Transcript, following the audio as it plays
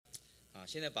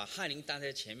现在把翰林搭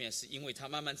在前面，是因为他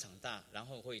慢慢长大，然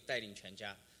后会带领全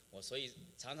家。所以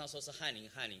常常说是翰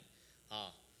林。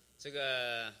这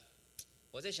个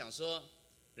我在想说，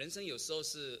人生有时候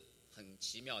是很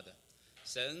奇妙的，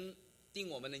神定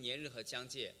我们的年日和疆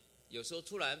界，有时候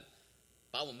突然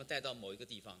把我们带到某一个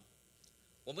地方，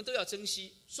我们都要珍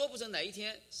惜，说不准哪一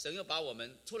天神又把我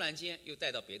们突然间又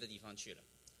带到别的地方去了。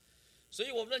所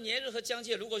以我们的年日和疆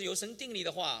界如果有神定立的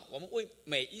话，我们为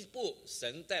每一步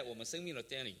神在我们生命的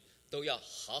典礼都要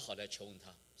好好的求问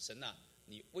他，神啊，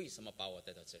你为什么把我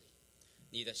带到这里？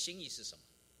你的心意是什么？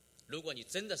如果你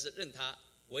真的是认他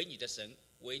为你的神，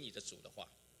为你的主的话。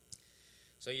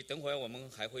所以等会儿我们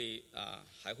还会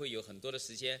有很多的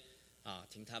时间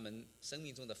听他们生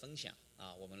命中的分享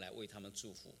我们来为他们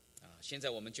祝福现在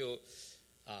我们就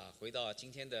回到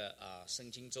今天的圣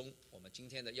经中，我们今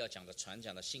天的要讲的传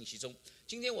讲的信息中，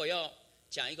今天我要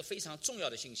讲一个非常重要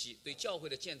的信息，对教会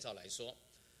的建造来说，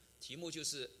题目就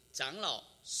是长老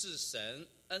是神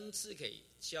恩赐给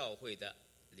教会的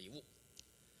礼物。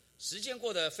时间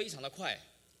过得非常的快，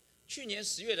去年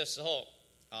10月的时候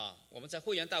我们在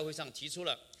会员大会上提出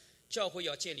了教会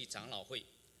要建立长老会。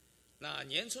那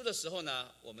年初的时候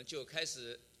呢，我们就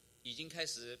已经开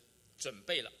始准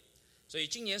备了。所以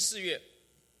今年4月，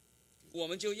我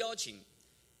们就邀请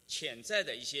潜在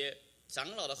的一些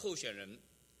长老的候选人，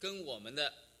跟我们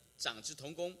的长职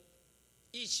同工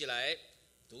一起来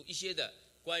读一些的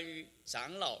关于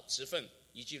长老职分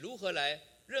以及如何来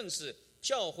认识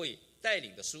教会带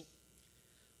领的书。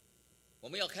我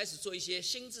们要开始做一些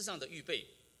心智上的预备。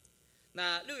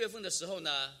那6月份的时候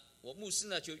呢，我牧师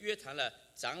呢就约谈了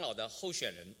长老的候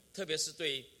选人，特别是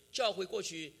对教会过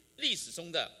去历史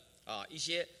中的一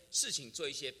些事情做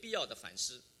一些必要的反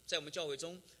思。在我们教会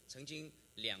中，曾经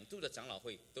2度的长老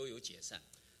会都有解散，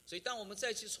所以当我们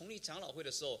再去重立长老会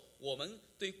的时候，我们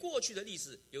对过去的历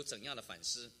史有怎样的反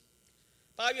思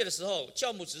？8月的时候，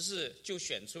教牧执事就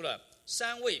选出了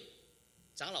3位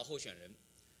长老候选人，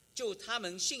就他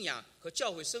们信仰和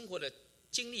教会生活的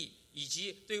经历，以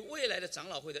及对未来的长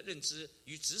老会的认知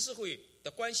与执事会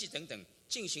的关系等等，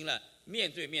进行了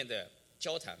面对面的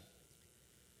交谈。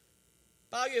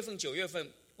8月份、9月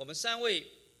份，我们3位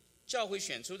教会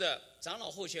选出的长老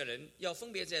候选人要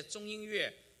分别在中英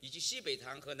院以及西北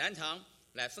堂和南堂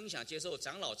来分享接受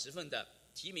长老职分的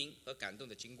提名和感动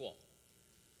的经过。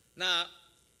那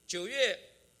9月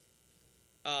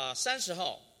30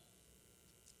号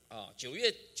9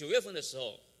月份的时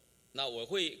候，那我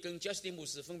会跟焦希丁牧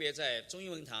师分别在中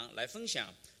英文堂来分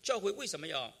享教会为什么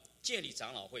要建立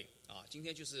长老会今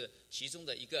天就是其中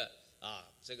的一个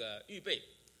这个预备。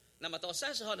那么到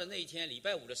30号的那一天，礼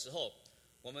拜5的时候，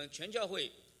我们全教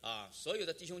会所有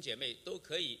的弟兄姐妹都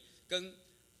可以跟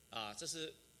这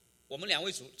是我们2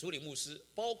位主理牧师，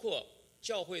包括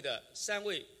教会的3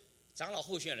位长老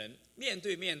候选人面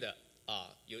对面的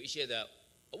有一些的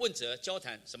问责交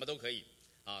谈，什么都可以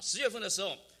10月份的时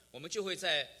候，我们就会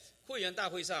在会员大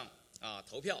会上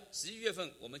投票。11月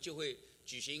份我们就会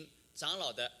举行长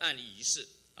老的按立仪式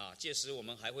届时我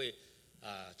们还会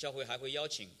教会还会邀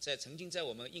请曾经在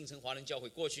我们应城华人教会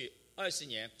过去20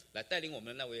年来带领我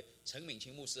们的那位陈敏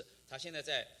清牧师，他现在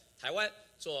在台湾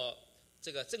做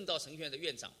这个正道神学院的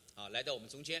院长来到我们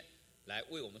中间来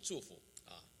为我们祝福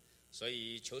所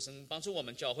以求神帮助我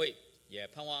们教会，也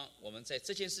盼望我们在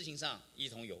这件事情上一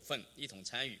同有份，一同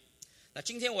参与。那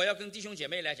今天我要跟弟兄姐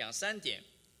妹来讲3点。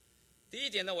第一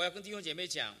点呢，我要跟弟兄姐妹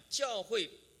讲，教会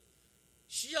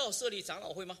需要设立长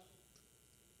老会吗？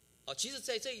其实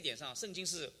在这一点上，圣经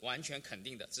是完全肯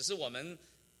定的，只是我们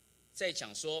在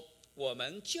讲说，我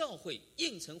们教会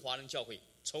应城华人教会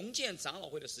重建长老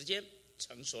会的时间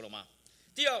成熟了吗？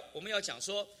第二，我们要讲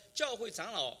说，教会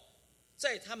长老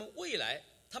在他们未来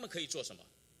他们可以做什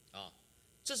么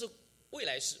这是未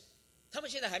来事，他们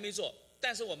现在还没做，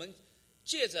但是我们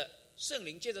借着圣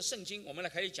灵，借着圣经，我们来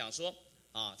可以讲说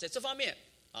在这方面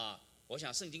我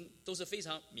想圣经都是非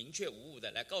常明确无误的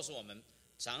来告诉我们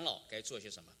长老该做些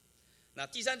什么。那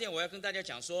第3点，我要跟大家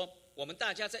讲说，我们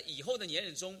大家在以后的年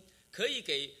日中可以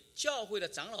给教会的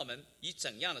长老们以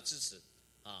怎样的支持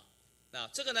那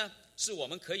这个呢，是我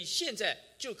们可以现在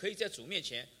就可以在主面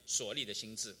前所立的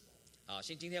心志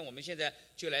今天我们现在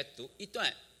就来读一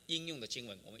段应用的经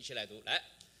文，我们一起来读。来，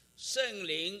圣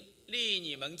灵立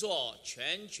你们做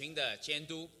全群的监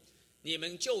督，你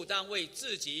们就当为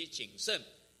自己谨慎，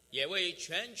也为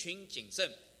全群谨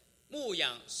慎，牧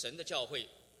养神的教会，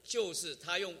就是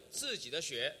他用自己的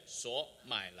血所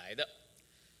买来的。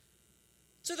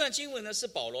这段经文呢，是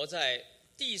保罗在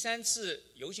第3次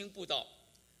游行布道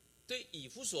对以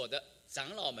弗所的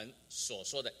长老们所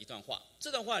说的一段话。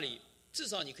这段话里至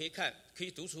少你可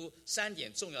以读出3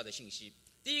点重要的信息。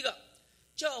第一个，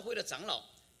教会的长老、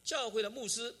教会的牧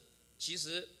师，其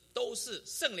实都是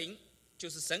圣灵，就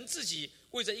是神自己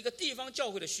为着一个地方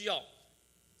教会的需要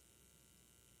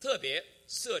特别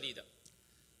设立的。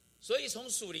所以从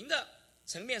属灵的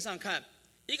层面上看，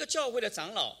一个教会的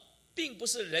长老并不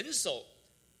是人手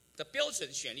的标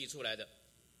准选立出来的。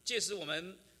届时我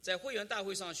们在会员大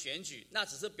会上选举，那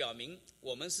只是表明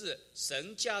我们是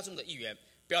神家中的一员，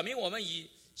表明我们以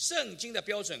圣经的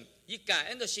标准，以感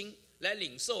恩的心来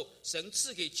领受神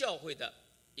赐给教会的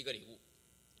一个礼物。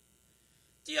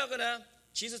第二个呢，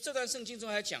其实这段圣经中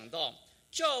还讲到，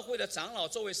教会的长老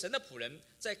作为神的仆人，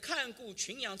在看顾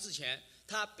群羊之前，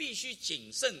他必须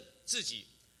谨慎自己，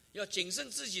要谨慎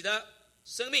自己的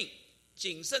生命，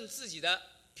谨慎自己的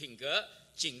品格，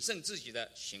谨慎自己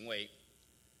的行为。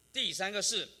第三个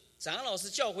是，长老是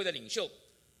教会的领袖，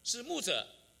是牧者，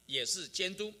也是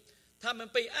监督，他们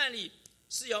被按立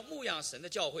是要牧养神的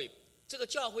教会，这个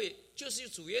教会就是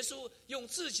主耶稣用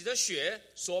自己的血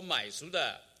所买赎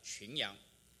的群羊。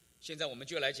现在我们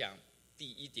就来讲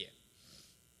第一点，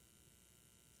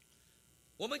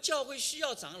我们教会需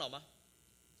要长老吗？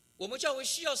我们教会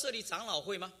需要设立长老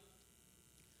会吗？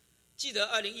记得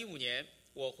2015年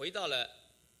我回到了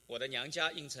我的娘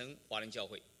家应城华人教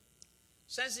会。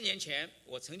30年前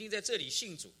我曾经在这里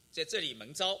信主，在这里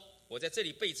蒙召，我在这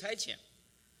里被差遣。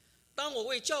当我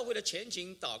为教会的前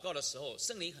景祷告的时候，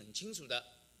圣灵很清楚的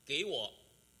给我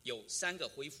有3个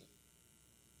恢复。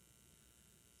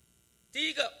第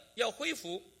一个，要恢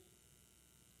复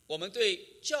我们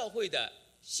对教会的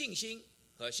信心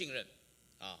和信任。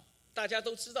大家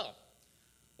都知道，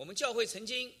我们教会曾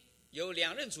经有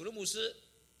2任主任牧师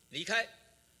离开，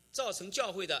造成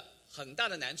教会的很大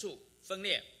的难处分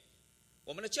裂。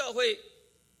我们的教会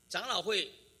长老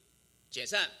会解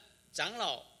散，长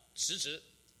老辞职，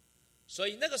所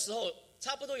以那个时候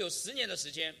差不多有10年的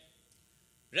时间，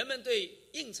人们对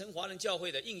应城华人教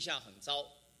会的印象很糟。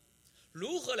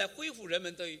如何来恢复人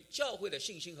们对教会的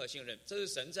信心和信任，这是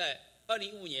神在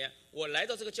2015年我来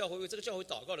到这个教会为这个教会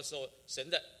祷告的时候神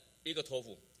的一个托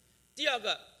付。第二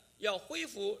个，要恢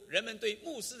复人们对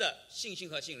牧师的信心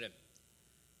和信任。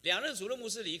2任主任牧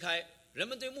师离开，人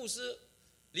们对牧师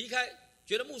离开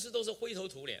觉得牧师都是灰头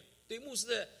土脸，对牧师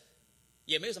的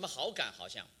也没有什么好感，好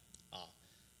像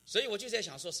所以我就在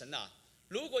想说，神啊，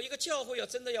如果一个教会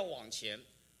真的要往前，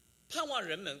盼望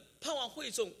人们，盼望会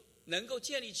众能够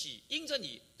建立起因着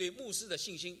你对牧师的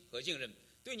信心和信任，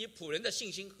对你仆人的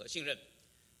信心和信任。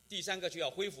第三个，就要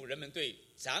恢复人们对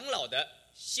长老的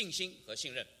信心和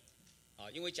信任。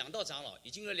因为讲到长老，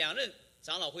已经有2任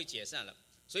长老会解散了，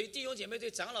所以弟兄姐妹对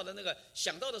长老的那个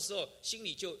想到的时候，心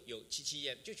里就有戚戚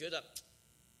焉，就觉得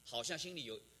好像心里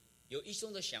有一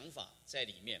种的想法在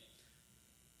里面。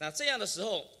那这样的时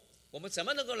候，我们怎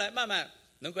么能够来慢慢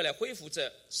能够来恢复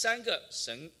这3个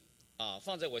神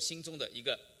放在我心中的一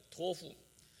个托付？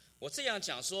我这样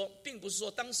讲说，并不是说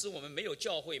当时我们没有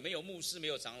教会，没有牧师，没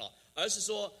有长老，而是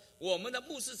说我们的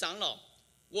牧师长老，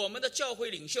我们的教会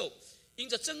领袖，因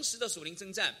着真实的属灵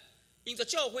征战，因着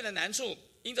教会的难处，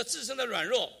因着自身的软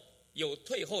弱，有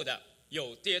退后的，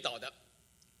有跌倒的。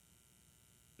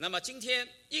那么今天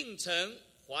应城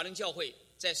华人教会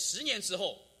在10年之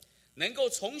后能够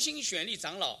重新选立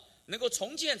长老，能够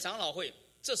重建长老会，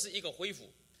这是一个恢复。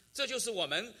这就是我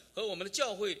们和我们的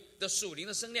教会的属灵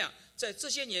的声量在这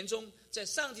些年中，在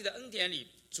上帝的恩典里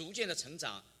逐渐的成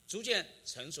长，逐渐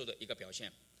成熟的一个表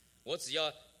现。我只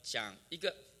要讲一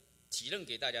个体认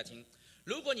给大家听，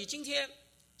如果你今天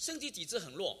身体体质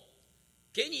很弱，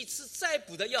给你吃再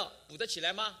补的药，补得起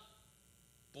来吗？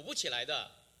补不起来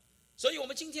的。所以我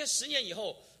们今天10年以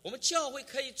后，我们教会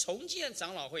可以重建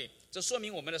长老会，这说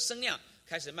明我们的声量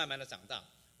开始慢慢的长大，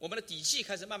我们的底气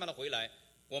开始慢慢的回来，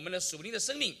我们的属灵的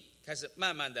生命开始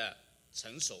慢慢的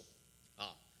成熟。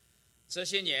这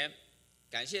些年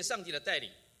感谢上帝的带领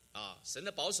神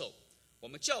的保守，我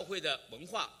们教会的文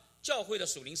化，教会的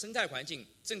属灵生态环境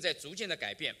正在逐渐的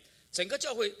改变，整个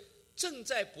教会正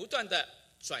在不断的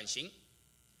转型。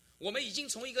我们已经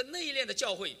从一个内敛的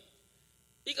教会，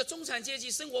一个中产阶级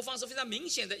生活方式非常明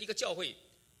显的一个教会，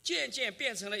渐渐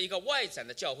变成了一个外展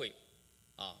的教会。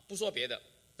不说别的，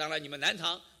当然你们南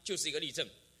堂就是一个例证，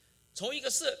从一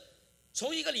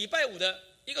个礼拜5的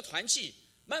一个团契，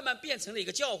慢慢变成了一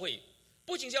个教会。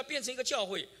不仅是要变成一个教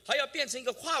会，还要变成一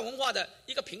个跨文化的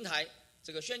一个平台，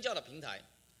这个宣教的平台。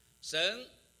神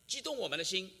激动我们的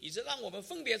心，以致让我们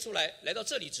分别出来，来到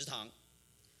这里植堂。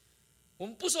我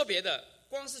们不说别的，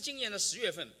光是今年的10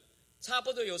月份，差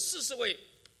不多有40位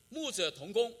牧者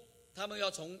同工，他们要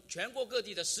从全国各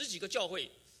地的10几个教会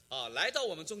来到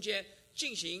我们中间，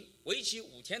进行为期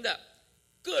5天的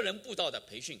个人布道的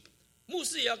培训。牧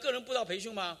师也要个人布道培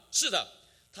训吗？是的，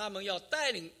他们要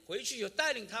带领回去，有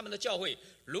带领他们的教会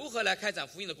如何来开展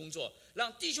福音的工作，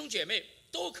让弟兄姐妹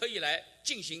都可以来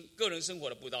进行个人生活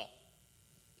的布道。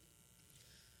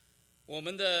我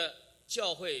们的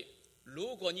教会，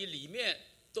如果你里面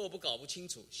都搞不清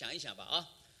楚，想一想吧啊，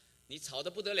你吵得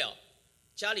不得了，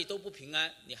家里都不平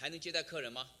安，你还能接待客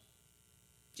人吗？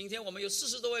今天我们有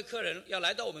40多位客人要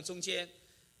来到我们中间，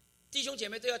弟兄姐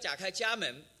妹都要打开家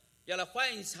门，要来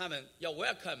欢迎他们，要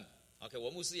welcome。OK， 我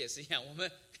牧师也是一样，我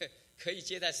们可以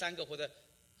接待3个或者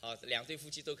2对夫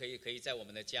妻都可以在我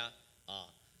们的家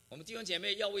啊。我们弟兄姐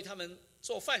妹要为他们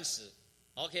做饭食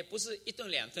 ，OK， 不是1顿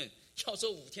2顿，要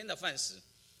做5天的饭食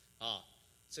啊。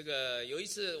这个有一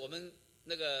次我们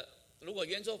那个如果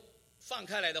圆桌放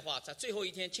开来的话，在最后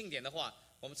一天庆典的话，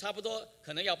我们差不多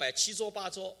可能要摆7桌8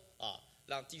桌啊，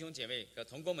让弟兄姐妹和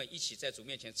同工们一起在主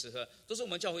面前吃喝，都是我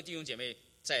们教会弟兄姐妹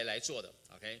在来做的。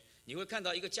OK， 你会看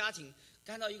到一个家庭，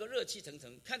看到一个热气腾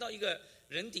腾，看到一个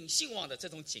人顶兴旺的这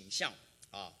种景象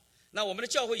啊。那我们的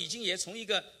教会已经也从一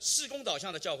个事工导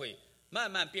向的教会，慢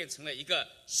慢变成了一个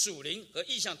属灵和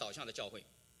意向导向的教会。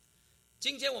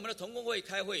今天我们的同工会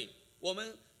开会，我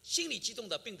们心里激动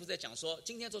的并不是在讲说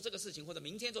今天做这个事情或者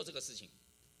明天做这个事情，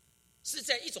是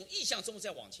在一种意向中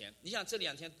在往前。你想这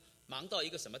2天忙到一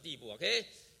个什么地步 ？OK，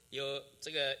 有这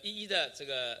个一的这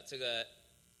个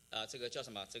叫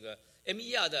什么？这个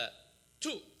MER 的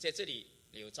 2在这里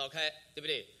有召开，对不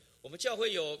对？我们教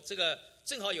会有这个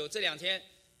正好有这2天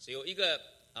有一个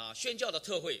宣教的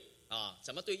特会啊，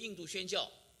怎么对印度宣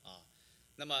教啊？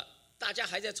那么大家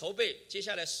还在筹备接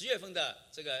下来10月份的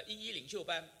这个领袖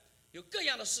班，有各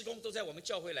样的事工都在我们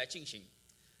教会来进行。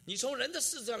你从人的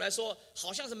事实上来说，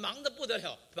好像是忙得不得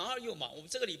了，忙而又忙。我们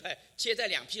这个礼拜接待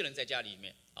2批人在家里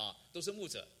面啊，都是牧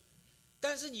者。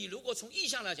但是你如果从意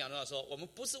向来讲的话，说我们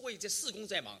不是为这事工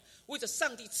在忙，为着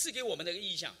上帝赐给我们的一个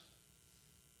意向。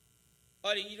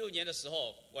2016年的时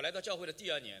候，我来到教会的第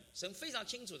2年，神非常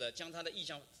清楚地将他的意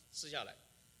向赐下来。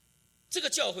这个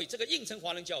教会，这个应城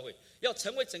华人教会，要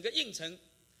成为整个应城，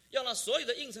要让所有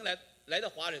的应城来的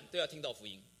华人都要听到福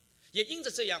音。也因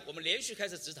着这样，我们连续开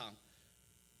始植堂，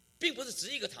并不是植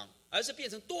一个堂，而是变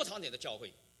成多堂点的教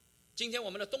会。今天我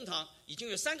们的东堂已经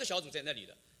有3个小组在那里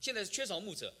了，现在是缺少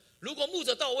牧者。如果牧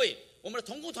者到位，我们的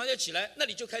同工团队起来，那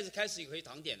里就开始可以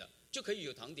堂点了，就可以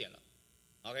有堂点了。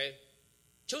OK，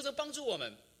 求神帮助我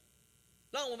们，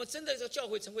让我们真的这个教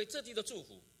会成为这地的祝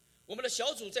福。我们的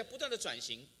小组在不断的转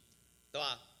型，对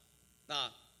吧？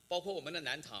那包括我们的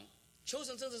南堂，求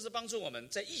神真的是帮助我们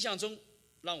在意向中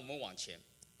让我们往前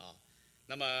啊。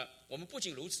那么我们不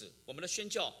仅如此，我们的宣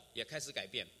教也开始改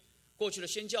变。过去的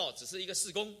宣教只是一个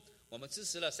事工，我们支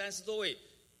持了30多位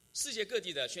世界各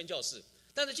地的宣教士。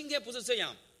但是今天不是这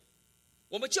样，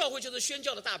我们教会就是宣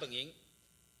教的大本营，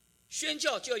宣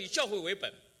教就要以教会为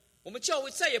本。我们教会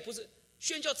再也不是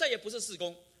宣教，再也不是事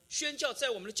工，宣教在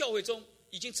我们的教会中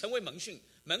已经成为门训。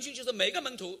门训就是每个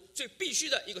门徒最必须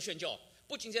的一个宣教，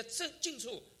不仅在近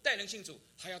处带人信主，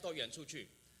还要到远处去。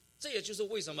这也就是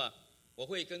为什么我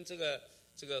会跟这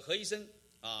个何医生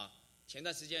啊，前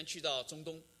段时间去到中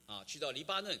东啊，去到黎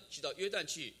巴嫩，去到约旦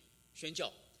去宣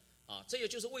教啊。这也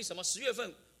就是为什么10月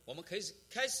份我们可以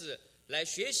开始来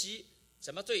学习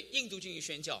怎么对印度进行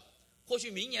宣教。或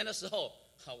许明年的时候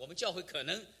我们教会可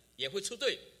能也会出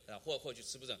队或许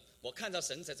吃不正。我看到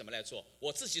神才怎么来做，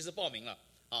我自己是报名了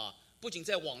啊。不仅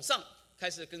在网上开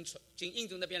始进印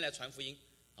度那边来传福音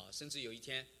啊，甚至有一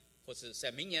天或是在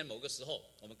明年某个时候，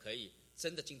我们可以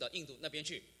真的进到印度那边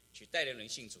去带领人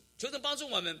信主。求神帮助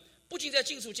我们，不仅在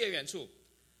近处借远处。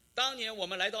当年我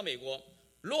们来到美国，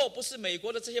若不是美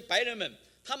国的这些白人们，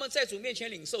他们在主面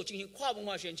前领受进行跨文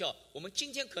化宣教，我们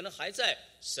今天可能还在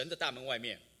神的大门外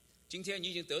面。今天你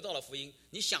已经得到了福音，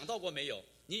你想到过没有？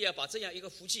你也要把这样一个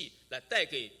福气来带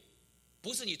给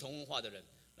不是你同文化的人，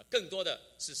更多的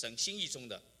是神心意中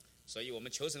的。所以我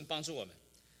们求神帮助我们。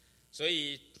所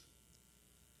以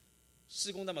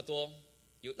事工那么多，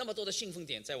有那么多的兴奋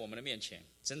点在我们的面前，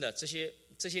真的这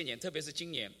些年，特别是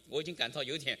今年，我已经感到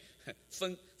有点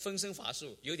分身乏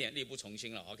术，有点力不从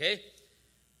心了。OK，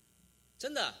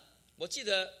 真的，我记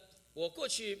得我过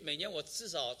去每年我至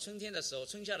少春夏的时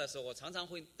候，我常常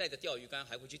会带着钓鱼竿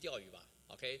还会去钓鱼吧。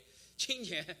OK， 今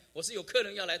年我是有客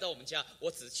人要来到我们家，我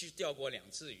只去钓过2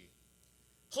次鱼。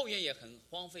后园也很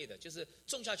荒废的，就是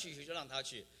种下去就让它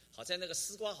去。好在那个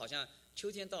丝瓜好像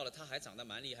秋天到了，它还长得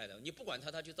蛮厉害的，你不管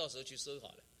它，它就到时候去收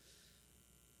好了。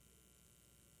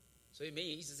所以梅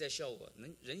影一直在笑我，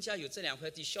人家有这2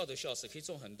块地，笑都笑死，可以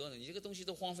种很多人，你这个东西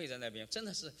都荒废在那边，真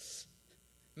的是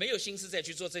没有心思再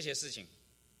去做这些事情。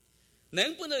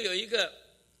能不能有一个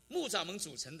牧长们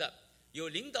组成的、有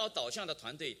领导导向的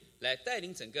团队来带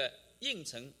领整个应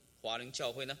城华人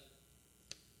教会呢？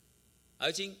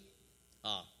而今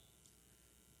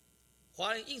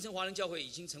应城华人教会已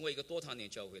经成为一个多堂点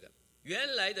教会的，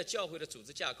原来的教会的组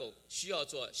织架构需要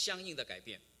做相应的改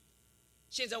变。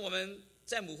现在我们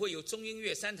在母会有中英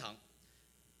粤3堂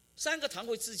，3个堂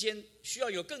会之间需要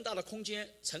有更大的空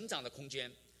间，成长的空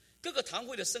间，各个堂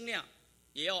会的声量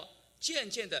也要渐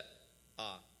渐的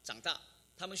长大，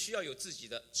他们需要有自己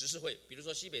的执事会。比如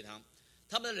说西北堂，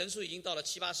他们的人数已经到了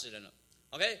70-80人了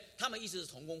 ，OK， 他们一直是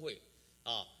同工会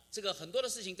这个很多的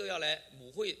事情都要来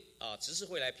母会执事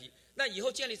会来批。那以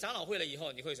后建立长老会了以后，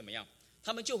你会怎么样？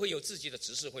他们就会有自己的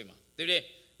执事会嘛，对不对？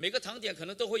每个堂点可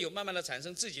能都会有慢慢的产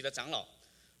生自己的长老。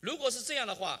如果是这样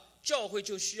的话，教会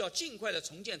就需要尽快的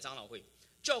重建长老会，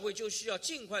教会就需要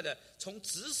尽快的从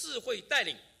执事会带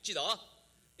领。记得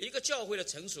一个教会的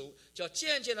成熟，就要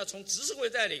渐渐的从执事会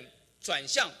带领转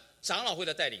向长老会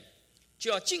的带领，就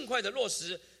要尽快的落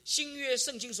实新约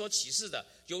圣经所启示的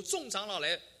由众长老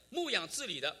来牧养治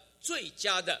理的最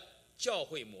佳的教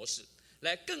会模式，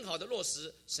来更好的落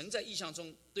实神在异象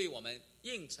中对我们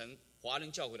应城华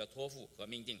人教会的托付和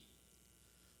命定。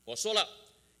我说了，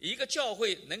一个教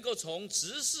会能够从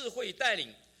执事会带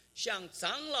领向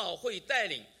长老会带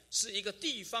领，是一个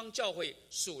地方教会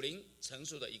属灵成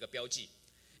熟的一个标记。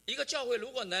一个教会如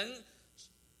果能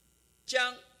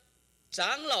将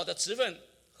长老的职分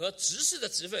和执事的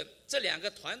职分这2个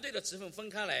团队的职分分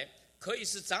开来，可以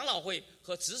使长老会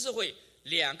和执事会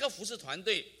2个服事团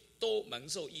队都蒙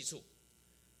受益处。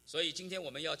所以今天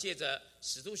我们要借着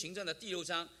使徒行传的第6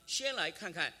章，先来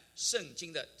看看圣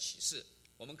经的启示。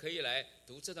我们可以来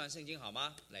读这段圣经好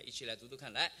吗？来，一起来读读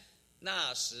看。来，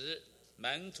那时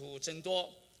门徒增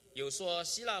多，有说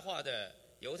希腊话的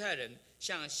犹太人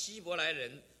向希伯来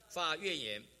人发怨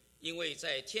言，因为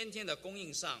在天天的供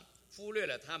应上忽略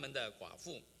了他们的寡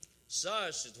妇。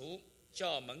12使徒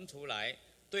叫门徒来，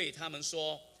对他们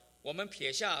说：我们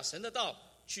撇下神的道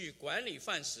去管理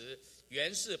饭食，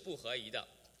原是不合宜的。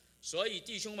所以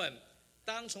弟兄们，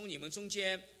当从你们中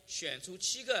间选出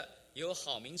7个有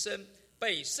好名声、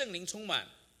被圣灵充满、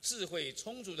智慧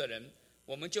充足的人，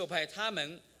我们就派他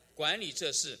们管理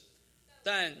这事。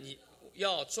但你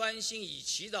要专心以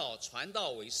祈祷传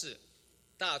道为事。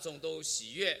大众都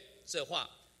喜悦这话，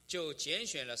就拣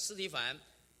选了司提反，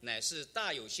乃是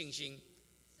大有信心、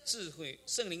智慧、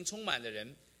圣灵充满的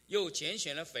人，又拣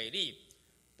选了腓利、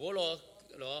伯罗、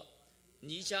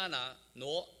尼加拿、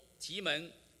挪、提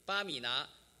门、巴米拿，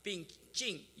并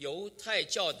进犹太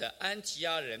教的安提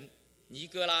阿人尼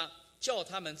哥拉，叫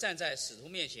他们站在使徒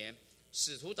面前。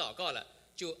使徒祷告了，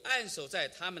就按手在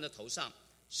他们的头上，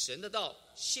神的道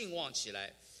兴旺起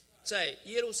来。在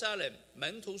耶路撒冷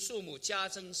门徒数目加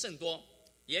增甚多，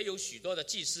也有许多的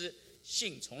祭司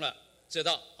信从了这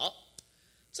道。好，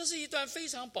这是一段非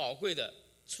常宝贵的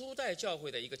初代教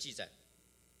会的一个记载。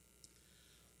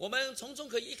我们从中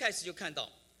可以一开始就看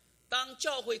到，当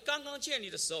教会刚刚建立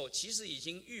的时候，其实已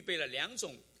经预备了2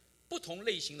种不同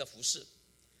类型的服事。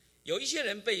有一些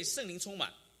人被圣灵充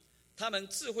满，他们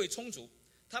智慧充足，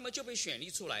他们就被选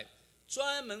立出来，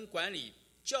专门管理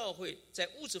教会在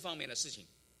物质方面的事情。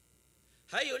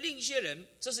还有另一些人，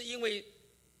这是因为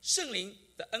圣灵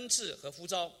的恩赐和呼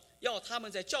召，要他们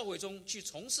在教会中去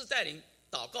从事带领、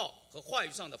祷告和话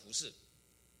语上的服事。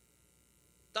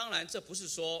当然，这不是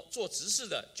说做执事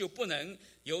的就不能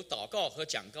有祷告和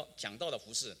讲道的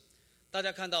服事。大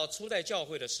家看到初代教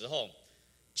会的时候，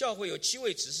教会有7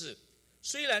位执事，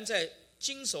虽然在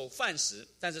经守饭食，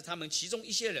但是他们其中一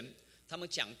些人，他们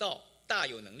讲道大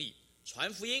有能力，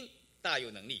传福音大有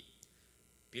能力。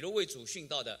比如为主殉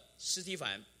道的司提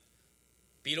反，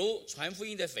比如传福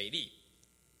音的腓利。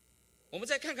我们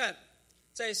再看看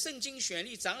在圣经选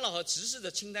立长老和执事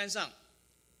的清单上，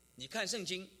你看圣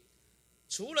经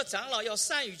除了长老要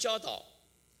善于教导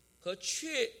和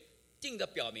确定的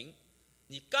表明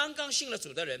你刚刚信了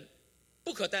主的人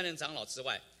不可担任长老之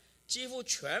外，几乎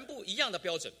全部一样的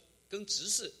标准，跟执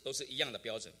事都是一样的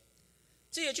标准。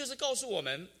这也就是告诉我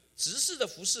们，执事的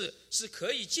服事是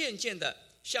可以渐渐的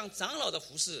向长老的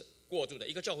服事过渡的。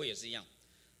一个教会也是一样，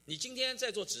你今天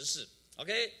在做执事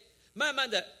OK， 慢慢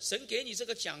的神给你这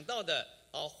个讲道的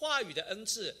话语的恩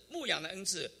赐、牧养的恩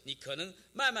赐，你可能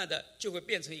慢慢的就会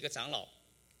变成一个长老。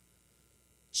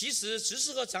其实执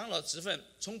事和长老的职分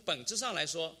从本质上来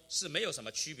说是没有什么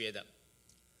区别的。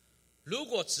如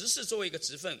果执事作为一个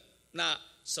职分，那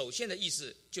首先的意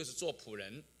思就是做仆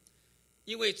人，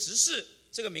因为执事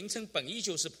这个名称本意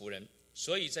就是仆人，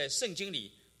所以在圣经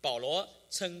里保罗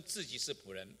称自己是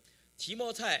仆人，提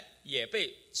摩太也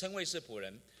被称为是仆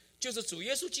人，就是主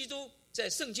耶稣基督在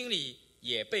圣经里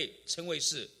也被称为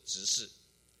是执事。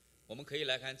我们可以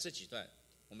来看这几段，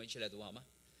我们一起来读好吗？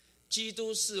基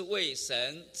督是为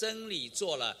神真理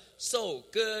做了受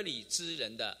割礼之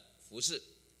人的服事。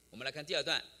我们来看第二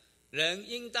段，人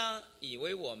应当以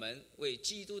为我们为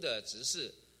基督的执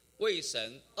事，为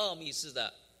神奥秘事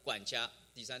的管家。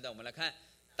第三段我们来看，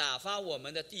打发我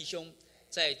们的弟兄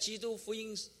在基督福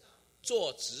音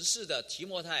做执事的提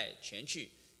摩太前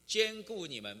去，兼顾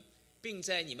你们，并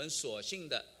在你们所信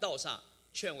的道上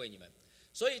劝慰你们。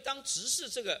所以当执事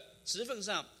这个职分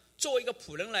上，作为一个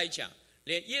仆人来讲，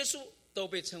连耶稣都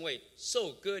被称为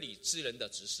受割礼之人的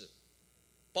执事，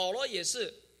保罗也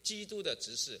是基督的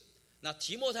执事，那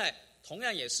提摩太同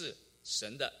样也是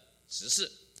神的执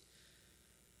事。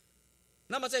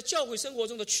那么在教会生活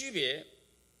中的区别，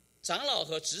长老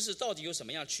和执事到底有什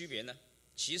么样的区别呢？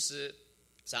其实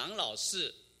长老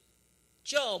是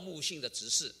教牧性的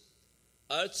执事，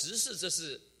而执事这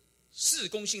是事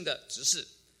工性的执事。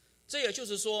这也就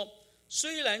是说，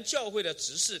虽然教会的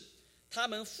执事他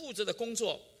们负责的工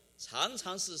作常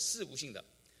常是事务性的，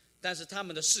但是他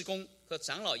们的事工和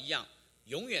长老一样，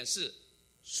永远是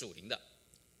属灵的。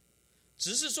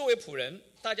执事作为仆人，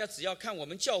大家只要看我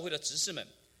们教会的执事们，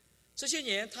这些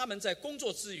年他们在工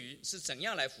作之余是怎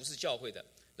样来服侍教会的，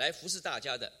来服侍大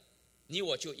家的，你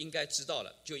我就应该知道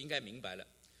了，就应该明白了。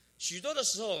许多的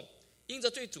时候，因着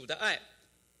对主的爱，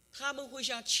他们会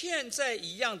像欠债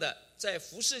一样的在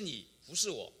服侍你，服侍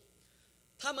我。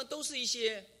他们都是一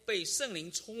些被圣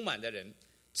灵充满的人，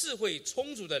智慧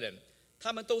充足的人，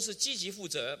他们都是积极负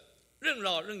责、任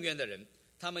劳任怨的人，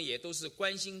他们也都是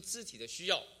关心肢体的需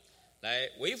要，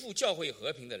来维护教会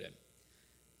和平的人。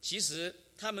其实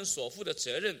他们所负的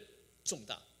责任重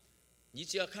大，你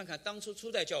只要看看当初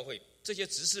初代教会这些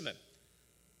执事们，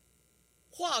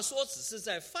话说只是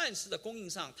在饭食的供应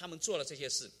上他们做了这些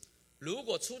事，如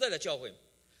果初代的教会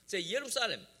在耶路撒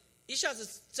冷一下子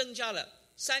增加了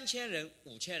3000人、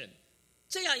5000人，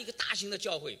这样一个大型的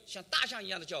教会，像大象一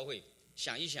样的教会，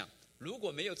想一想，如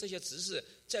果没有这些执事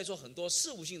在做很多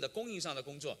事务性的供应上的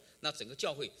工作，那整个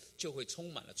教会就会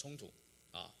充满了冲突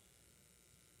啊。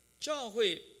教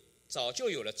会早就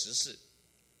有了执事，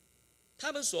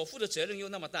他们所负的责任又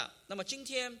那么大，那么今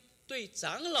天对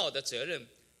长老的责任、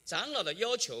长老的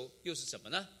要求又是什么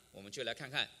呢？我们就来看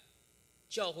看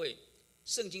教会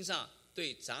圣经上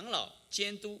对长老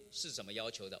监督是怎么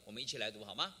要求的。我们一起来读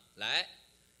好吗？来，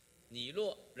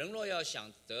人若要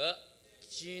想得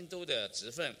监督的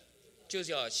职分，就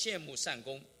是要羡慕善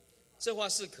功，这话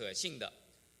是可信的。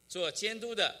做监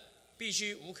督的必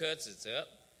须无可指责，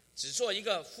只做一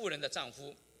个妇人的丈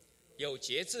夫，有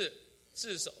节制，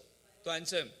自守端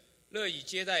正，乐意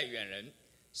接待远人，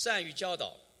善于教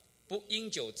导，不因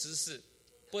酒滋事，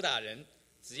不打人，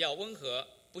只要温和，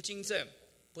不惊震，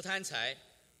不贪财，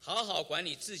好好管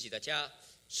理自己的家，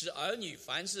使儿女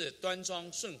凡事端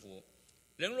庄顺服。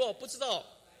人若不知道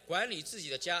管理自己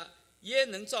的家，焉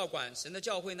能照管神的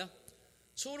教会呢？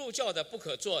出入教的不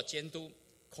可做监督，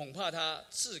恐怕他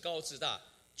自高自大，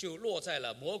就落在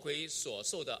了魔鬼所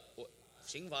受的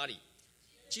刑罚里。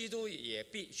基督也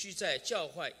必须在教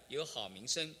会有好名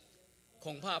声，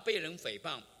恐怕被人诽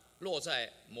谤，落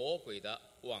在魔鬼的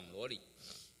网罗里。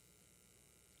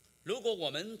如果我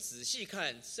们仔细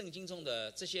看圣经中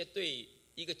的这些对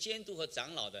一个监督和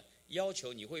长老的要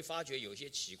求，你会发觉有些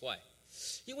奇怪，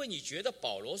因为你觉得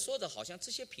保罗说的好像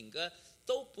这些品格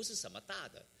都不是什么大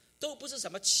的，都不是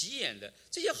什么起眼的，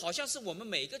这些好像是我们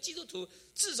每个基督徒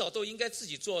至少都应该自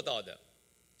己做到的，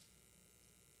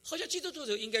好像基督徒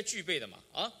都应该具备的嘛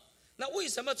啊？那为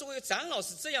什么作为长老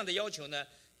是这样的要求呢？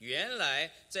原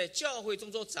来在教会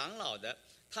中做长老的，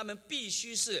他们必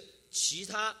须是其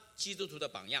他基督徒的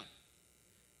榜样。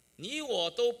你我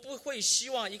都不会希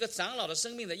望一个长老的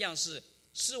生命的样式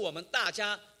是我们大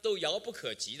家都遥不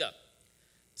可及的。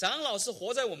长老是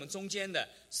活在我们中间的，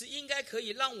是应该可以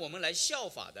让我们来效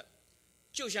法的。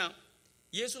就像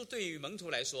耶稣对于门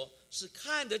徒来说，是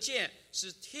看得见，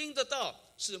是听得到，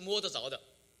是摸得着的。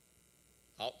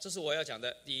好，这是我要讲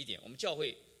的第一点。我们教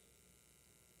会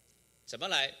怎么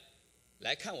来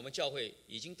看？我们教会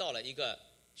已经到了一个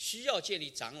需要建立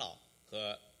长老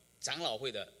和长老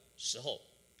会的时候。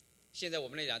现在我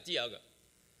们来讲第二个，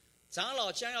长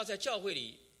老将要在教会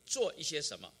里做一些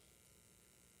什么。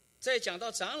在讲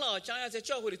到长老将要在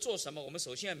教会里做什么，我们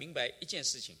首先要明白一件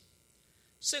事情。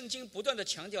圣经不断地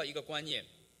强调一个观念，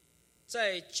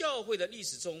在教会的历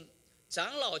史中，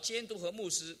长老、监督和牧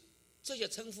师这些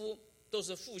称呼都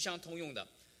是互相通用的，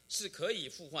是可以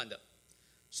互换的。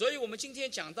所以我们今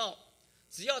天讲到，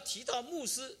只要提到牧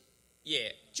师，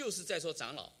也就是在说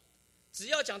长老；只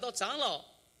要讲到长老，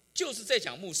就是在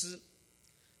讲牧师。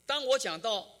当我讲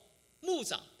到牧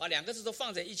长，把两个字都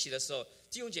放在一起的时候，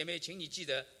弟兄姐妹，请你记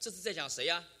得这是在讲谁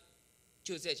呀？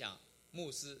就是在讲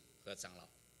牧师和长老。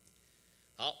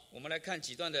好，我们来看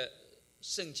几段的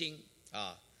圣经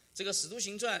啊。这个《使徒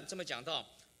行传》这么讲到，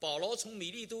保罗从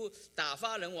米利都打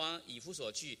发人往以弗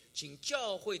所去，请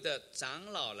教会的长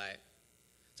老来。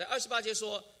在28节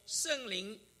说，圣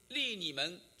灵立你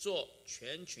们做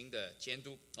全群的监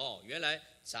督。原来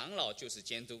长老就是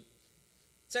监督。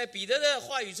在彼得的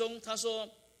话语中，他说：“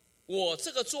我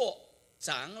这个做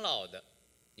长老的。”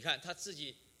你看他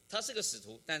是个使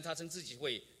徒，但他称自己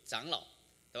为长老，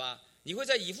对吧？你会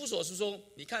在以弗所书中，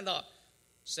你看到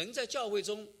神在教会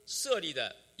中设立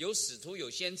的有使徒、有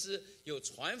先知、有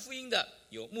传福音的、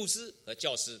有牧师和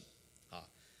教师。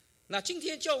那今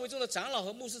天教会中的长老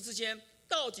和牧师之间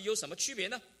到底有什么区别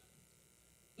呢？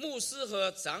牧师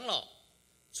和长老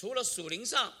除了属灵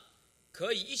上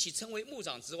可以一起称为牧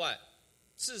长之外，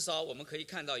至少我们可以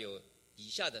看到有以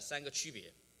下的3个区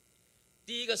别。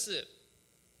第一个是，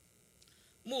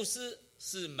牧师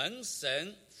是蒙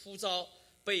神呼召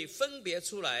被分别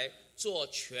出来做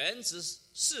全职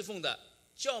侍奉的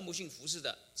教牧性服事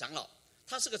的长老，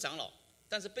他是个长老，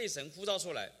但是被神呼召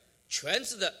出来全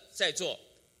职的在做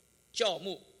教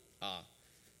牧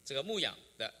这个牧养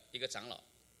的一个长老。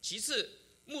其次，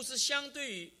牧师相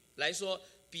对于来说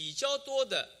比较多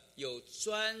的有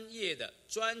专业的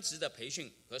专职的培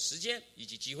训和时间以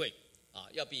及机会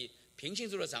要比平信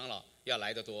徒的长老要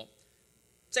来得多。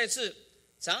再次，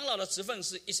长老的职分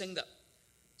是一生的，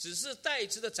只是代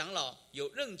职的长老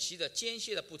有任期的间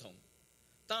歇的不同。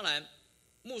当然，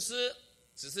牧师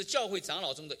只是教会长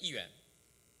老中的一员，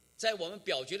在我们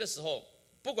表决的时候，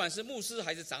不管是牧师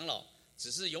还是长老，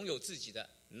只是拥有自己的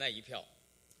那一票。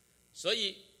所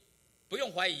以不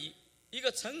用怀疑，一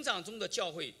个成长中的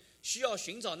教会需要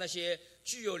寻找那些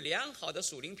具有良好的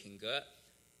属灵品格，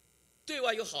对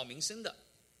外有好名声的，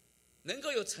能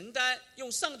够有承担用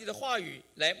上帝的话语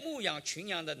来牧养群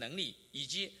羊的能力，以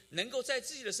及能够在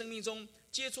自己的生命中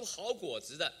结出好果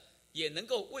子的，也能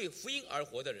够为福音而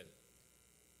活的人。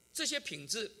这些品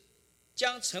质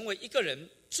将成为一个人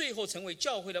最后成为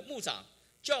教会的牧长、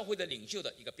教会的领袖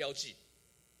的一个标记。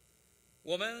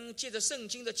我们借着圣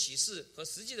经的启示和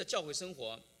实际的教会生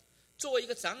活，作为一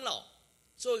个长老，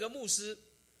作为一个牧师，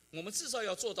我们至少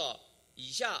要做到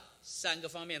以下3个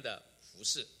方面的服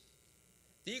事。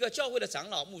第一个，教会的长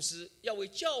老牧师要为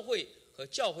教会和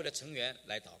教会的成员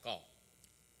来祷告。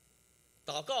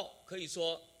祷告可以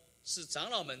说是长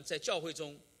老们在教会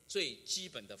中最基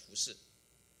本的服事。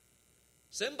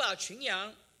神把群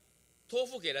羊托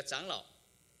付给了长老，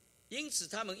因此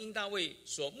他们应当为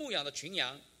所牧养的群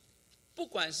羊，不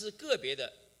管是个别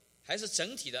的还是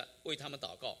整体的，为他们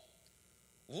祷告。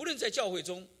无论在教会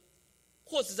中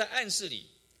或是在暗室里，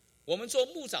我们做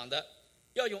牧长的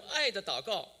要用爱的祷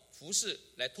告服事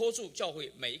来托住教会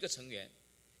每一个成员，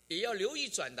也要留意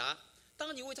转达。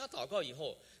当你为他祷告以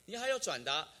后，你还要转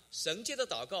达神界的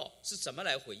祷告是怎么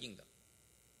来回应的。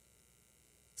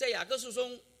在雅各书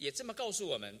中也这么告诉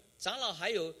我们，长老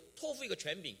还有托付一个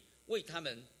权柄，为他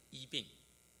们医病。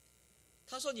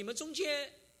他说，你们中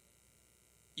间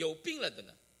有病了的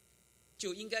呢，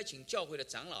就应该请教会的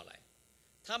长老来，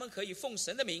他们可以奉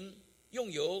神的名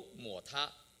用油抹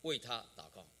他，为他祷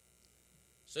告。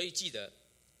所以记得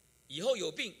以后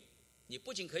有病，你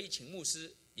不仅可以请牧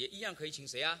师，也一样可以请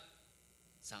谁啊？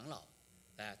长老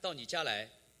到你家来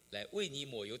为你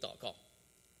抹油祷告。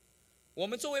我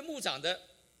们作为牧长的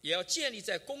也要建立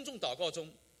在公众祷告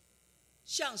中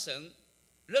向神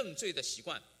认罪的习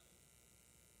惯。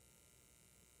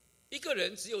一个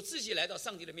人只有自己来到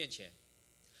上帝的面前，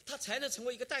他才能成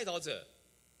为一个代祷者。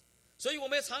所以我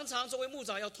们也常常作为牧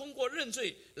长，要通过认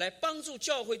罪来帮助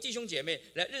教会弟兄姐妹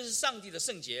来认识上帝的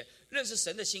圣洁，认识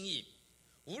神的心意。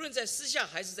无论在私下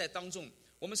还是在当众，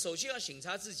我们首先要省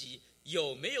察自己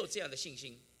有没有这样的信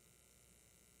心。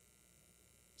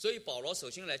所以保罗首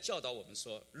先来教导我们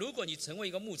说，如果你成为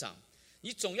一个牧长，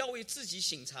你总要为自己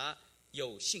省察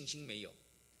有信心没有。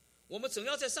我们总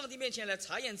要在上帝面前来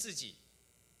查验自己。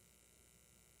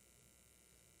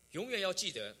永远要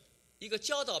记得，一个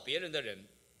教导别人的人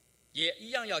也一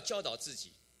样要教导自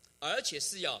己，而且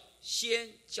是要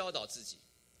先教导自己。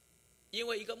因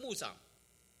为一个牧长，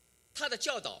他的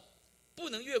教导不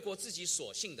能越过自己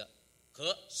所信的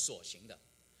和所行的。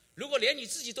如果连你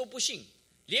自己都不信，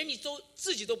连你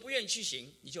自己都不愿意去行，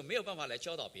你就没有办法来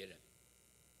教导别人。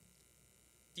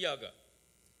第二个，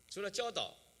除了教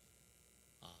导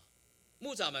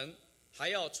牧长们还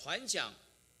要传讲、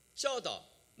教导、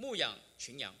牧养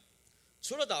群羊。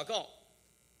除了祷告，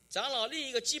长老另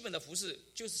一个基本的服事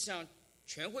就是向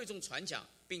全会众传讲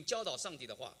并教导上帝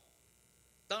的话。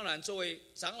当然，作为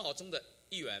长老中的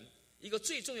一员，一个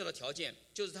最重要的条件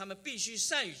就是他们必须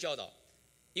善于教导，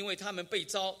因为他们被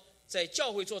召在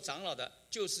教会做长老的，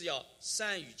就是要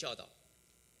善于教导。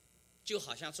就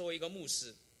好像作为一个牧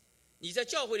师，你在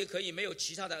教会里可以没有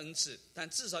其他的恩赐，但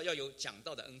至少要有讲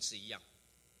道的恩赐一样。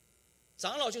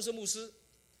长老就是牧师，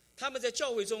他们在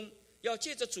教会中要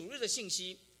借着主日的信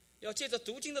息，要借着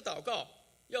读经的祷告，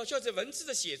要借着文字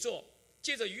的写作，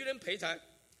借着与人陪谈，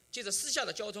借着私下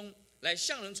的交通，来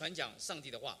向人传讲上帝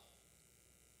的话，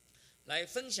来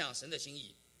分享神的心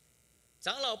意。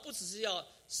长老不只是要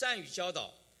善于教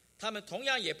导，他们同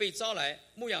样也被招来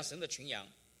牧养神的群羊。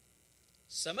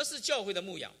什么是教会的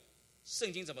牧养？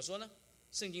圣经怎么说呢？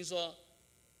圣经说，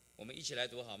我们一起来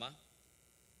读好吗？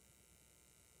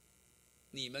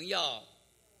你们要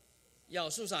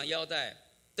束上腰带，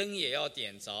灯也要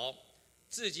点着，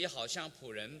自己好像仆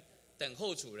人等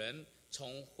候主人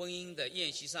从婚姻的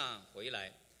宴席上回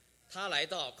来。他来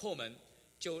到叩门，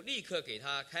就立刻给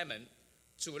他开门。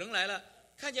主人来了，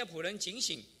看见仆人警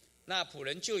醒，那仆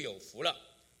人就有福了。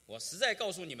我实在告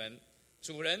诉你们，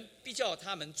主人必叫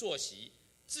他们坐席，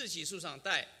自己束上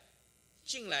带，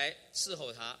进来伺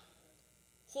候他。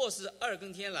或是2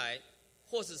更天来，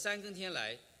或是3更天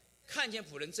来，看见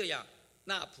仆人这样，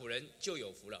那仆人就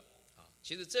有福了。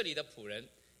其实这里的仆人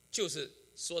就是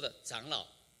说的长老，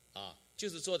就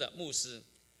是说的牧师。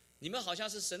你们好像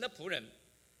是神的仆人，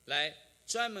来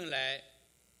专门来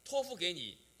托付给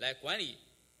你，来管理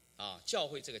教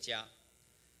会这个家。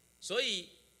所以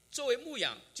作为牧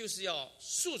养，就是要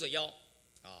束着腰，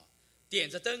点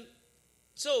着灯，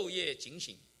昼夜警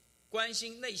醒，关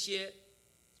心那些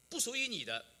不属于你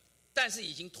的，但是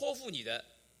已经托付你的，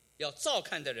要照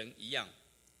看的人一样。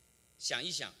想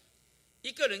一想，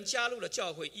一个人加入了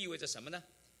教会意味着什么呢？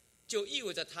就意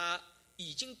味着他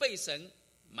已经被神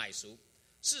买赎，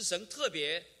是神特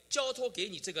别交托给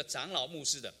你这个长老牧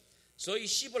师的。所以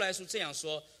希伯来书这样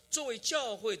说，作为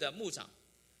教会的牧长，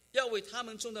要为他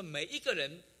们中的每一个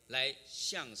人来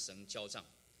向神交账。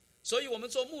所以我们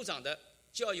做牧长的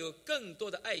就要有更多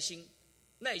的爱心、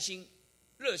耐心、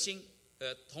热心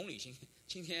和同理心。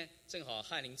今天正好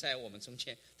翰林在我们中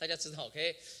间，大家知道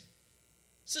OK，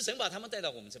 是神把他们带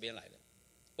到我们这边来的，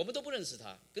我们都不认识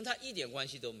他，跟他一点关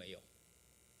系都没有。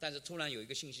但是突然有一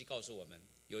个信息告诉我们，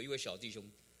有一位小弟兄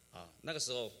那个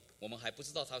时候我们还不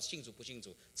知道他信主不信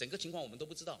主，整个情况我们都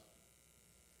不知道，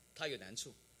他有难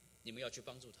处，你们要去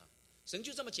帮助他。神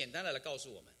就这么简单的来告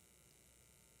诉我们，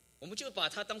我们就把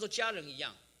他当作家人一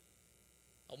样。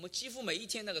我们几乎每一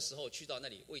天那个时候去到那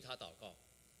里为他祷告，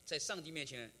在上帝面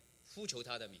前呼求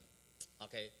他的名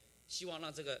OK， 希望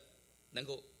让这个能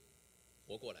够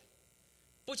活过来，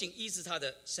不仅医治他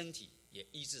的身体，也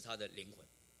医治他的灵魂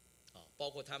包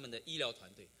括他们的医疗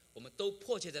团队，我们都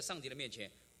迫切在上帝的面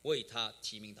前为他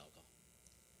提名祷告。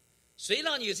谁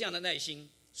让你有这样的耐心？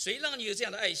谁让你有这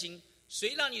样的爱心？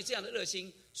谁让你有这样的热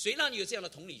心？谁让你有这样的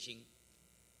同理心？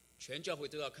全教会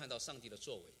都要看到上帝的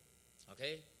作为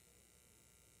OK。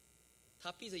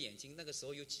 他闭着眼睛，那个时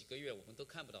候有几个月我们都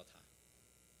看不到他，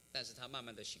但是他慢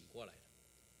慢的醒过来了。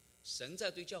神在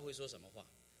对教会说什么话，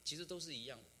其实都是一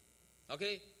样的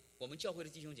OK。 我们教会的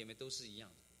弟兄姐妹都是一样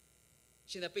的。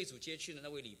现在被主接去的那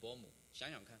位李伯母，想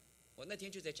想看，我那天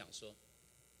就在讲说，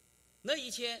那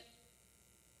一天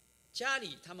家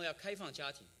里他们要开放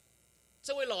家庭，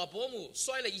这位老伯母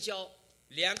摔了一跤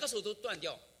，2个手都断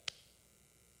掉。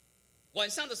晚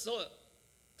上的时候，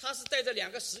他是带着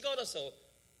2个石膏的手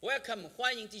welcome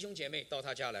欢迎弟兄姐妹到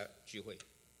他家来聚会，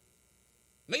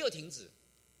没有停止。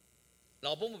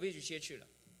老伯母被接去了。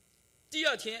第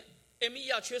2天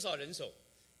MER 缺少人手，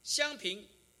香平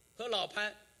和老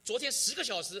潘昨天10个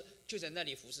小时就在那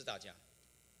里服侍大家，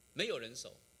没有人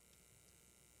手。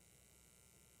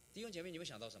弟兄姐妹，你们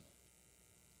想到什么？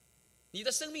你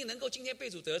的生命能够今天被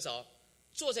主得着，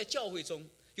坐在教会中，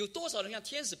有多少人像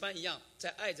天使般一样在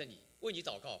爱着你，为你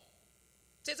祷告？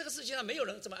在这个世界上没有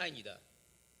人这么爱你的，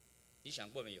你想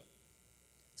过没有？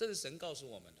这是神告诉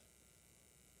我们的。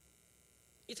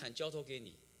一坛交托给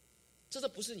你，这都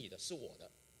不是你的，是我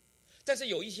的。但是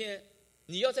有一天，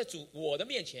你要在主我的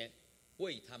面前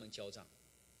为他们交账。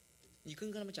你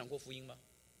跟他们讲过福音吗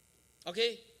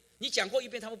 ？OK， 你讲过1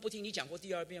遍，他们不听，你讲过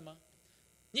第2遍吗？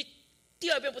你第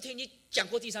2遍不听，你讲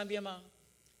过第3遍吗？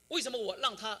为什么我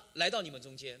让他来到你们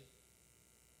中间？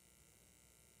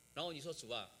然后你说主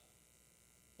啊，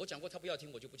我讲过他不要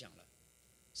听，我就不讲了。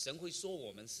神会说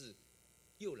我们是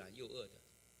又懒又恶的，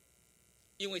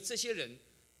因为这些人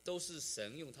都是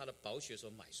神用他的宝血所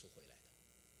买赎回来的。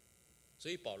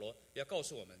所以保罗要告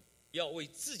诉我们，要为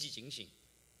自己警醒，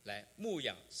来牧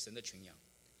养神的群羊。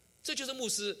这就是牧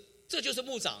师，这就是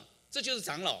牧长，这就是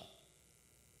长老。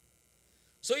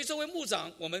所以作为牧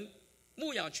长，我们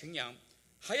牧养群羊，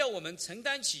还要我们承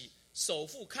担起守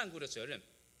护看顾的责任。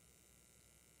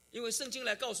因为圣经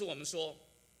来告诉我们说，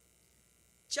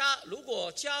如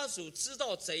果家主知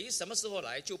道贼什么时候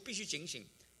来，就必须警醒，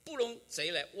不容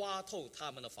贼来挖透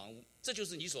他们的房屋。这就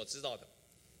是你所知道的。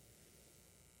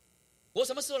我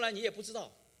什么时候来你也不知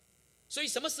道，所以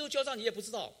什么时候交账你也不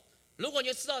知道。如果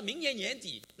你知道明年年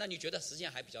底，那你觉得时间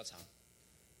还比较长。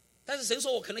但是神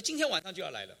说我可能今天晚上就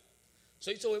要来了，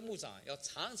所以作为牧长要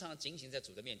常常警醒在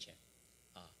主的面前，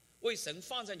为神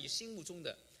放在你心目中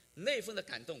的那份的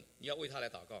感动，你要为他来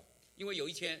祷告，因为有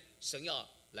一天神要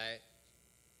来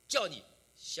叫你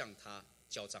向他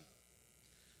交账。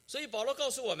所以保罗告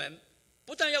诉我们，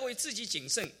不但要为自己谨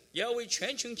慎，也要为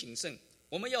全群谨慎。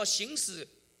我们要行使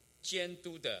监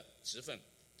督的职分，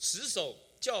持守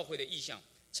教会的意向，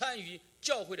参与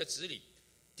教会的治理，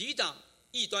抵挡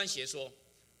异端邪说，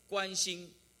关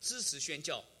心支持宣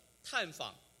教，探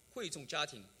访会众家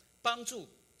庭，帮助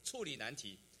处理难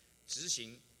题，执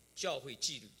行教会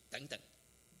纪律等等。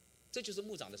这就是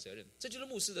牧长的责任，这就是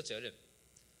牧师的责任。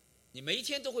你每一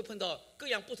天都会碰到各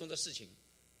样不同的事情，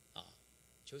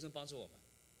求神帮助我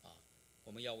们，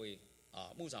我们要为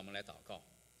牧长们来祷告。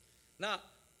那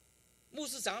牧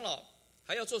师长老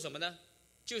还要做什么呢？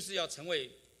就是要成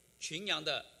为群羊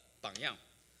的榜样。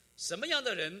什么样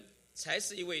的人才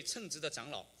是一位称职的长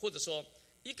老？或者说，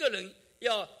一个人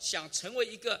要想成为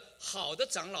一个好的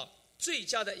长老，最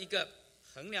佳的一个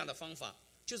衡量的方法，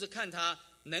就是看他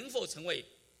能否成为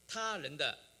他人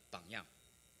的榜样。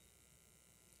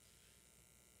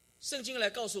圣经来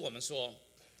告诉我们说，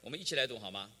我们一起来读好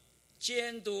吗？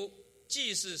监督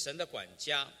既是神的管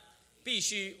家，必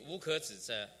须无可指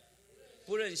责，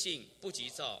不任性，不急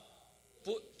躁，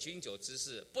不经久之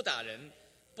事，不打人，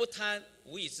不贪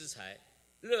无义之财，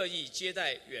乐意接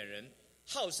待远人，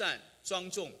好善庄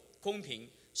重，公平，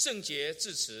圣洁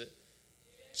自持，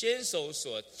坚守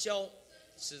所教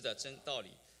之的真道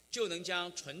理，就能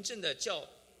将纯正的教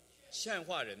劝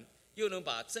化人，又能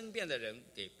把争辩的人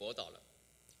给驳倒了。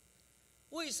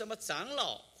为什么长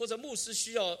老或者牧师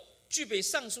需要具备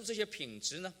上述这些品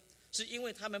质呢？是因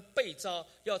为他们被召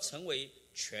要成为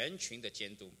全群的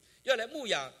监督，要来牧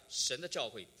养神的教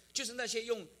会，就是那些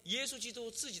用耶稣基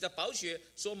督自己的宝血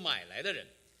所买来的人。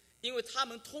因为他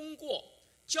们通过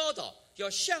教导要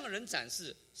向人展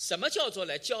示什么叫做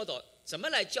来教导，怎么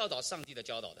来教导上帝的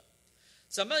教导的，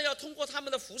怎么要通过他们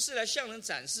的服事来向人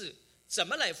展示怎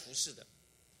么来服事的，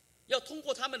要通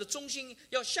过他们的忠心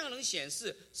要向人显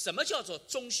示什么叫做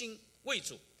忠心为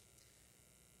主，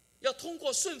要通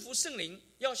过顺服圣灵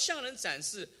要向人展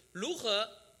示如何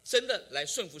真的来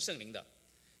顺服圣灵的，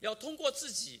要通过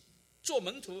自己做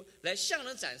门徒来向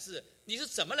人展示你是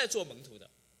怎么来做门徒的。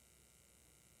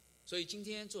所以今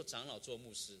天做长老、做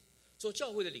牧师、做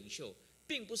教会的领袖，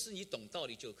并不是你懂道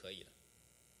理就可以了。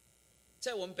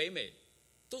在我们北美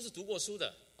都是读过书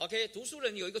的 OK， 读书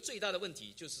人有一个最大的问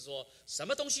题，就是说什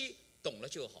么东西懂了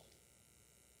就好，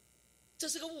这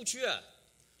是个误区啊！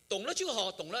懂了就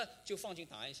好，懂了就放进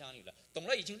档案箱里了，懂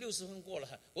了已经60分过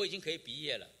了，我已经可以毕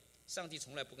业了。上帝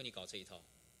从来不跟你搞这一套，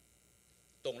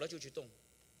懂了就去动，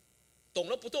懂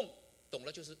了不动，懂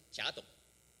了就是假懂。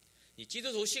你基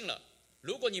督徒信了，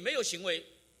如果你没有行为，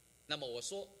那么我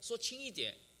说轻一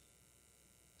点，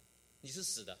你是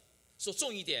死的；说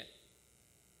重一点，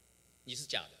你是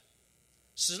假的。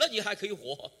死了你还可以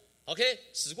活 ，OK，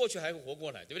 死过去还会活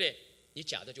过来，对不对？你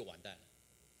假的就完蛋了。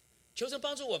求神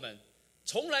帮助我们，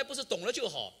从来不是懂了就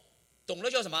好，懂了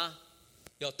叫什么？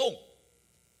要动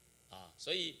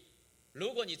所以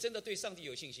如果你真的对上帝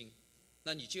有信心，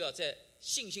那你就要在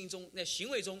信心中、在行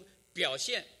为中表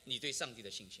现你对上帝的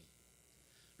信心。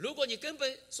如果你根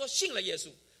本说信了耶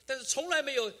稣，但是从来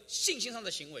没有信心上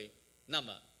的行为，那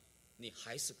么你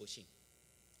还是不信。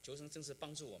求神真是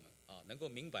帮助我们能够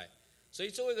明白。所以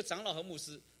作为一个长老和牧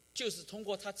师，就是通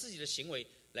过他自己的行为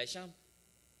来向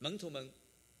门徒们、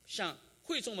向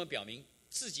会众们表明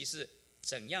自己是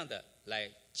怎样的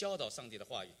来教导上帝的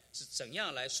话语，是怎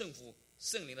样来顺服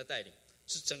圣灵的带领，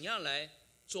是怎样来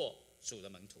做主的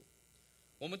门徒。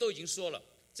我们都已经说了，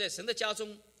在神的家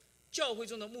中，教会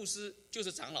中的牧师就是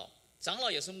长老，长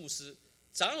老也是牧师，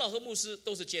长老和牧师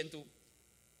都是监督。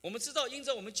我们知道，因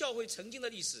着我们教会曾经的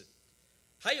历史，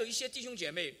还有一些弟兄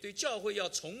姐妹对教会要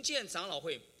重建长老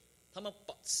会，他们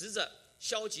持着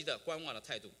消极的观望的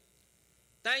态度，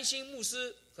担心牧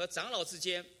师和长老之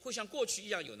间会像过去一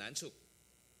样有难处，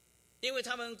因为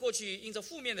他们过去因着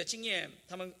负面的经验，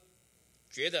他们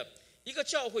觉得一个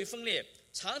教会分裂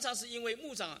常常是因为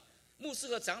牧师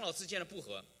和长老之间的不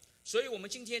和。所以我们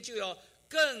今天就要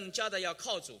更加的要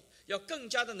靠主，要更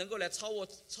加的能够来超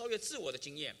越自我的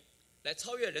经验，来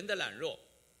超越人的懒惰。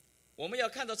我们要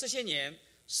看到这些年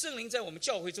圣灵在我们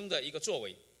教会中的一个作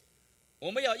为，我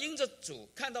们要因着主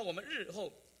看到我们日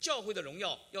后教会的荣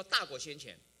耀要大过先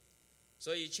前。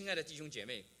所以，亲爱的弟兄姐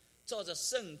妹，照着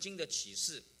圣经的启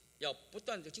示，要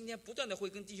今天不断的会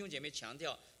跟弟兄姐妹强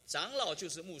调，长老就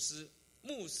是牧师，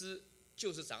牧师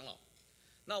就是长老。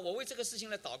那我为这个事情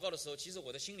来祷告的时候，其实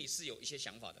我的心里是有一些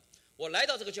想法的。我来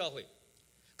到这个教会，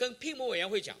跟聘牧委员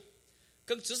会讲，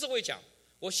跟执事会讲，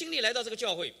我心里来到这个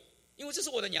教会，因为这是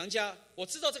我的娘家，我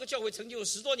知道这个教会曾经有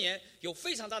10多年有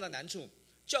非常大的难处，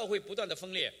教会不断的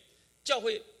分裂，教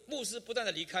会牧师不断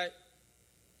的离开。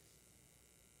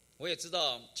我也知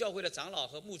道教会的长老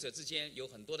和牧者之间有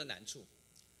很多的难处，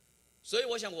所以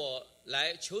我想我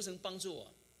来求神帮助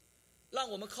我，让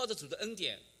我们靠着主的恩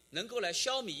典，能够来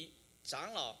消弭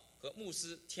长老和牧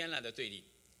师天然的对立。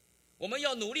我们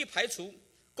要努力排除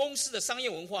公司的商业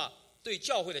文化对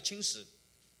教会的侵蚀。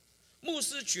牧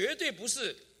师绝对不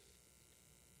是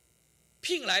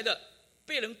聘来的、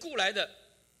被人雇来的，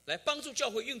来帮助教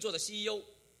会运作的 CEO。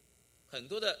很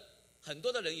多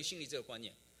的人有心里这个观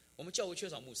念。我们教会缺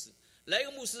少牧师，来一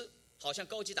个牧师好像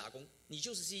高级打工，你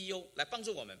就是 CEO 来帮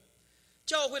助我们。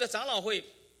教会的长老会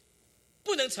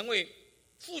不能成为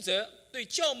负责对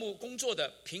教牧工作的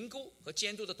评估和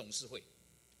监督的董事会。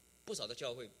不少的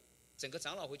教会，整个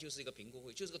长老会就是一个评估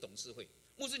会，就是个董事会。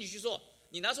牧师你去做，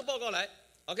你拿出报告来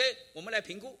 ，OK， 我们来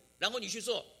评估，然后你去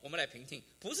做，我们来评定。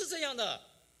不是这样的，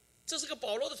这是个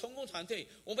保罗的同工团队，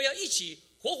我们要一起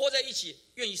活在一起，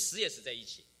愿意死也死在一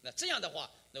起。那这样的话，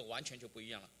那完全就不一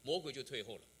样了，魔鬼就退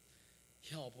后了。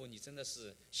要不你真的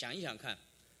是想一想看，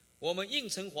我们应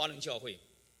城华人教会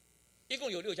一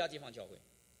共有6家地方教会，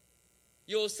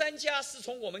有3家是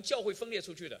从我们教会分裂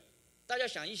出去的。大家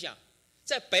想一想，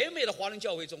在北美的华人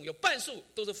教会中，有半数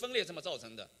都是分裂这么造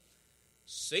成的。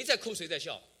谁在哭谁在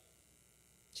笑？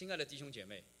亲爱的弟兄姐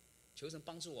妹，求神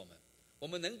帮助我们，我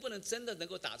们能不能真的能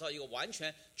够打造一个完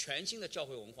全全新的教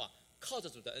会文化，靠着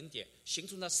主的恩典，行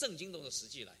出那圣经中的实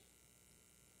际来。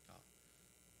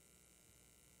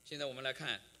现在我们来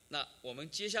看，那我们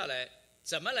接下来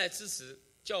怎么来支持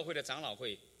教会的长老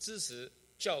会，支持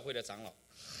教会的长老。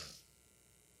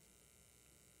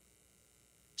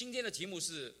今天的题目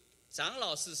是长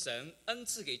老是神恩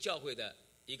赐给教会的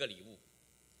一个礼物。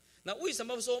那为什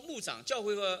么说牧长、教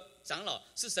会和长老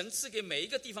是神赐给每一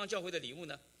个地方教会的礼物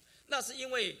呢？那是因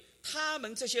为他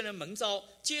们这些人蒙召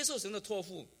接受神的托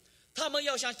付，他们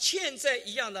要像欠债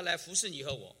一样的来服侍你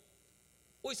和我。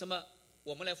为什么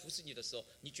我们来服侍你的时候，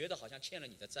你觉得好像欠了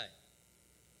你的债，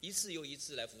一次又一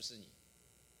次来服侍你？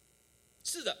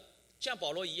是的，像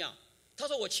保罗一样，他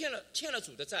说我欠了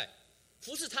主的债，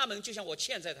服侍他们就像我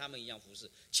欠债他们一样服侍。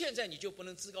欠债你就不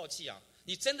能自高气扬，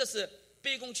你真的是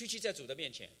卑躬屈膝在主的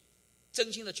面前，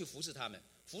真心的去服侍他们，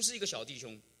服侍一个小弟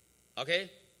兄 ，OK？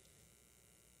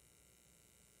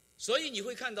 所以你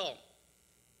会看到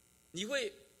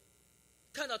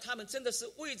他们真的是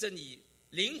为着你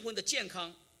灵魂的健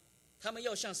康，他们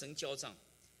要向神交账。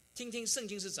听听圣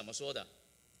经是怎么说的，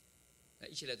来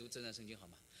一起来读这段圣经好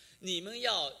吗？你们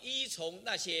要依从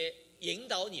那些引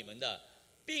导你们的，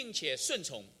并且顺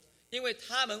从，因为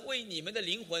他们为你们的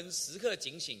灵魂时刻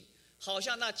警醒，好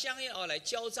像那将要来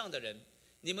交账的人。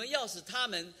你们要使他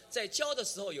们在交的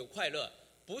时候有快乐，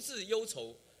不致忧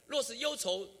愁。若是忧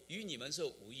愁，与你们是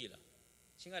无益了。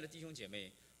亲爱的弟兄姐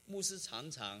妹，牧师常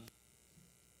常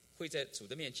会在主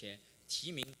的面前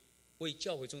提名为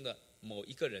教会中的某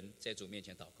一个人在主面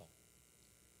前祷告。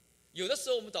有的时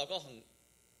候我们祷告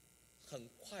很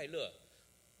快乐，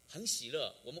很喜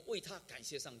乐，我们为他感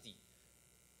谢上帝，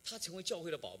他成为教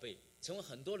会的宝贝，成为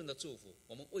很多人的祝福，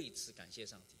我们为此感谢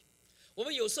上帝。我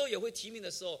们有时候也会提名的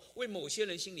时候，为某些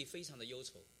人心里非常的忧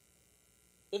愁，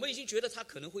我们已经觉得他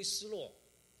可能会失落，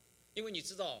因为你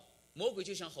知道魔鬼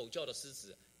就像吼叫的狮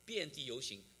子，遍地游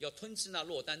行，要吞吃那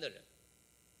落单的人。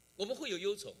我们会有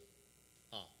忧愁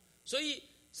所以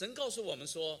神告诉我们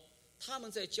说他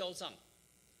们在交账。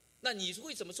那你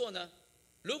会怎么做呢？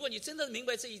如果你真的明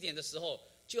白这一点的时候，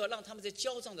就要让他们在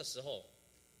交账的时候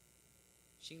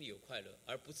心里有快乐，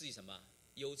而不至于什么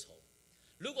忧愁。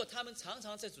如果他们常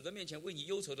常在主的面前为你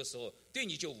忧愁的时候，对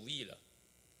你就无益了。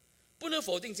不能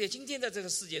否定，在今天在这个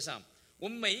世界上，我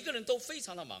们每一个人都非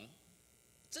常的忙，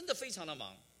真的非常的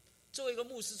忙。作为一个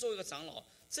牧师，作为一个长老，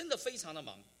真的非常的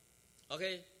忙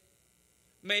OK，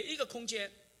 每一个空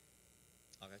间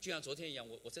OK， 就像昨天一样，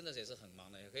我真的也是很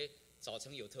忙的。OK， 早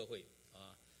晨有特会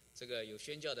这个有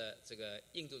宣教的这个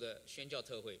印度的宣教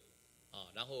特会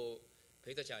然后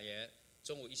陪着讲员，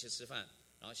中午一起吃饭，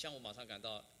然后下午马上赶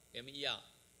到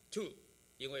MER2，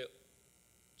 因为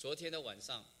昨天的晚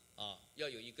上要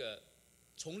有一个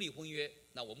重理婚约，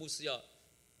那我牧师要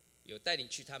有带领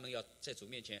去，他们要在主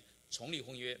面前重理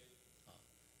婚约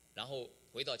然后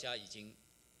回到家已经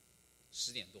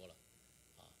10点多了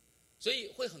所以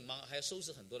会很忙，还要收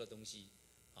拾很多的东西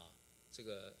这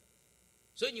个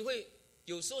所以你会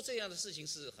有时候这样的事情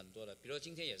是很多的，比如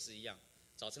今天也是一样，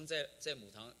早晨在母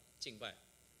堂敬拜，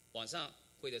晚上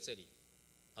会在这里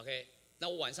 ，OK， 那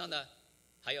我晚上呢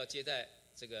还要接待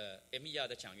这个 MER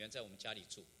的讲员在我们家里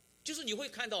住，就是你会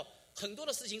看到很多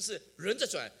的事情是轮着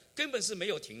转，根本是没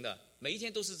有停的，每一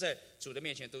天都是在主的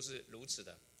面前都是如此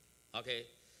的 ，OK，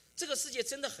 这个世界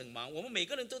真的很忙，我们每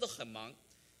个人都很忙，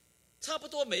差不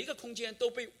多每一个空间都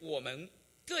被我们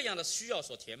各样的需要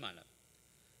所填满了，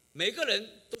每个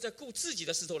人都在顾自己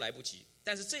的事都来不及，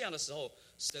但是这样的时候，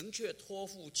神却托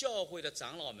付教会的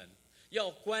长老们要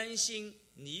关心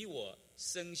你我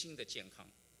身心的健康，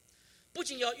不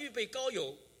仅要预备膏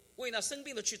油为那生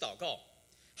病的去祷告，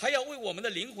还要为我们的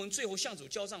灵魂最后向主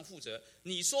交账负责。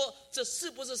你说这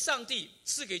是不是上帝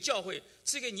赐给教会、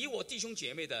赐给你我弟兄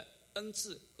姐妹的恩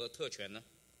赐和特权呢？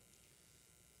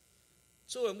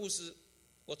作为牧师，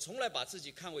我从来把自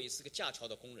己看为是个架桥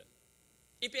的工人，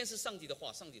一边是上帝的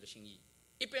话、上帝的心意，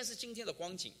一边是今天的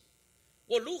光景。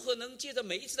我如何能借着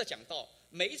每一次的讲道、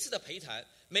每一次的陪谈、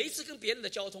每一次跟别人的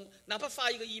交通，哪怕发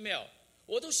一个 email，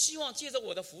 我都希望借着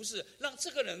我的服事，让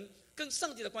这个人跟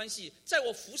上帝的关系，在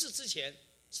我服事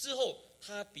之后，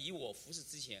他比我服事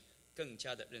之前更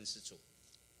加的认识主。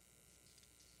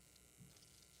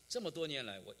这么多年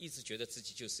来，我一直觉得自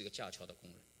己就是一个架桥的工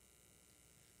人。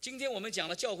今天我们讲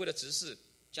了教会的执事，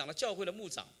讲了教会的牧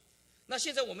长，那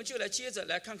现在我们就接着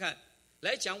来看看，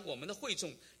来讲我们的会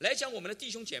众，来讲我们的弟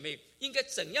兄姐妹应该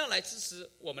怎样来支持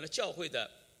我们的教会的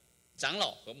长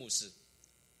老和牧师。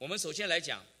我们首先来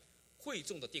讲会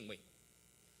众的定位。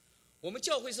我们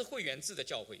教会是会员制的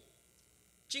教会，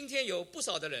今天有不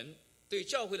少的人对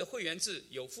教会的会员制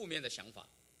有负面的想法。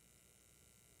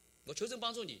我求神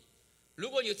帮助你，如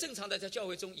果你正常的在教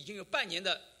会中已经有半年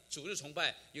的主日崇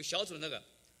拜，有小组那个，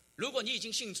如果你已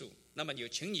经信主，那么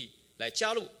请你来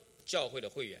加入教会的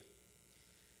会员。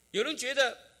有人觉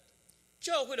得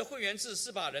教会的会员制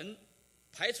是把人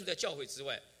排除在教会之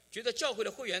外，觉得教会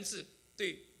的会员制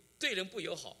对人不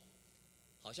友好，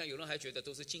好像有人还觉得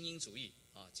都是精英主义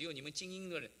啊，只有你们精英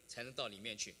的人才能到里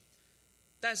面去。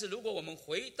但是如果我们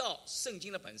回到圣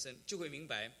经的本身，就会明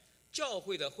白教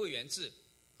会的会员制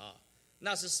啊，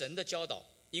那是神的教导，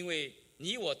因为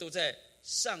你我都在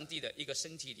上帝的一个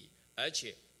身体里，而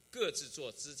且各自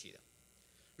做肢体的。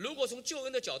如果从救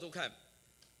恩的角度看，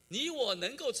你我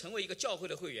能够成为一个教会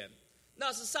的会员，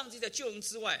那是上帝在救恩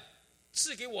之外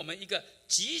赐给我们一个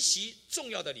极其重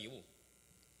要的礼物。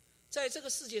在这个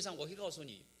世界上，我可以告诉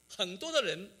你，很多的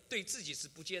人对自己是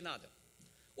不接纳的。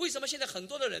为什么现在很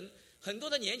多的人、很多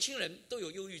的年轻人都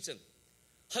有忧郁症，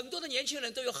很多的年轻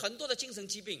人都有很多的精神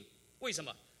疾病？为什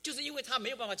么？就是因为他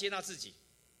没有办法接纳自己。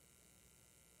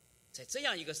在这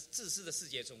样一个自私的世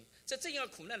界中，在这样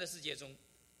苦难的世界中，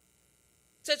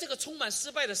在这个充满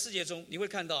失败的世界中，你会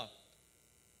看到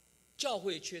教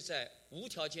会却在无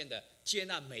条件的接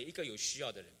纳每一个有需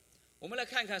要的人。我们来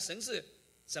看看神是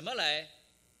怎么来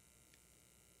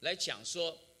讲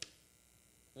说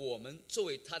我们作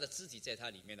为他的肢体在他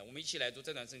里面的。我们一起来读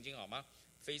这段圣经好吗？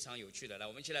非常有趣的，来，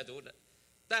我们一起来读。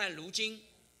但如今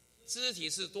肢体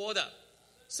是多的，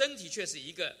身体却是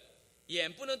一个。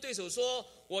眼不能对手说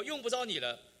我用不着你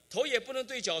了，头也不能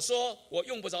对脚说我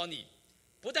用不着你。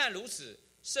不但如此，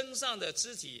身上的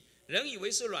肢体人以为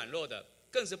是软弱的，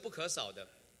更是不可少的。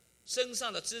身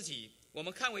上的肢体我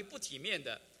们看为不体面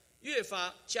的，越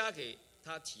发加给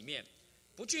他体面；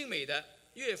不俊美的，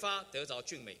越发得着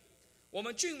俊美。我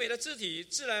们俊美的肢体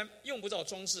自然用不着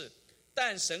装饰，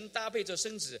但神搭配着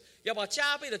身子，要把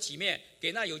加倍的体面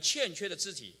给那有欠缺的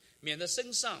肢体，免得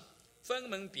身上分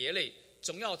门别类，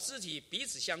总要肢体彼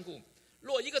此相顾。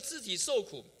若一个肢体受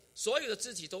苦，所有的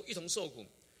肢体都一同受苦；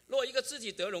若一个肢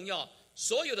体得荣耀，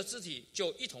所有的肢体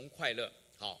就一同快乐。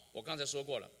好，我刚才说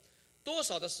过了，多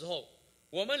少的时候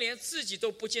我们连自己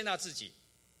都不接纳自己，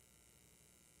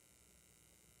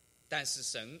但是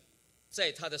神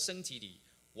在他的身体里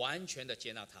完全的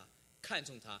接纳他，看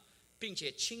重他，并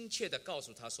且亲切的告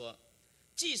诉他说，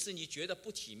即使你觉得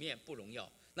不体面不荣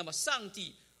耀，那么上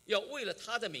帝要为了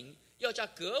他的名，要加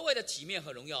格外的体面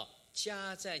和荣耀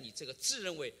加在你这个自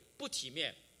认为不体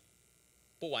面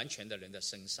不完全的人的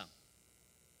身上。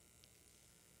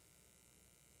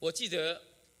我记得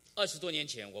20多年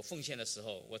前我奉献的时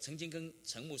候，我曾经跟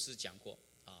陈牧师讲过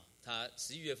啊，他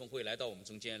11月份会来到我们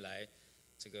中间来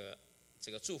这个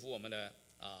祝福我们的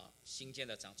重建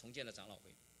的长老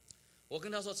会。我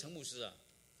跟他说，陈牧师啊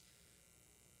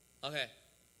OK，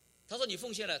 他说你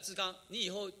奉献了，志刚，你以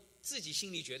后自己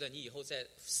心里觉得你以后在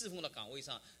侍奉的岗位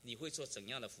上你会做怎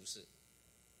样的服事？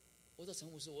我说陈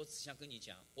牧师，我只想跟你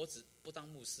讲，我只不当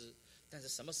牧师，但是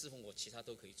什么侍奉我其他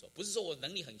都可以做，不是说我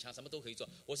能力很强什么都可以做，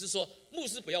我是说牧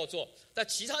师不要做，但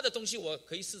其他的东西我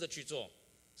可以试着去做。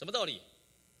什么道理？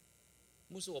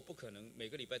牧师，我不可能每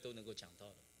个礼拜都能够讲到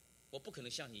的，我不可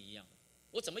能像你一样，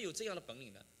我怎么有这样的本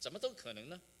领呢？怎么都可能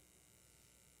呢？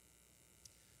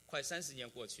快30年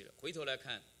过去了，回头来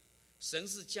看，神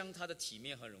是将他的体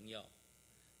面和荣耀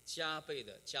加倍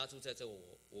的加注在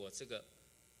我这个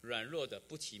软弱的、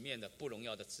不体面的、不荣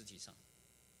耀的肢体上。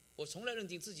我从来认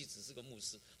定自己只是个牧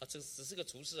师啊，这只是个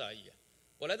厨师而已啊。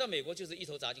我来到美国就是一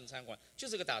头扎进餐馆，就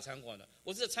是个打餐馆的，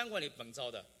我是在餐馆里本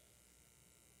招的。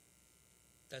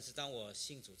但是当我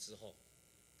信主之后，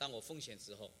当我奉献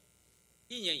之后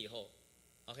，1年以后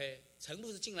 ，OK， 陈牧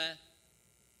师竟然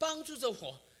帮助着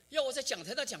我，要我在讲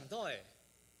台上讲道，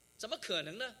怎么可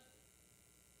能呢？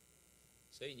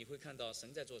所以你会看到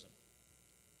神在做什么？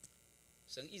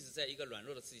神一直在一个软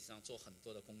弱的肢体上做很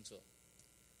多的工作。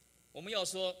我们要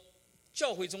说，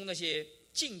教会中那些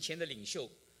敬虔的领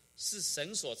袖是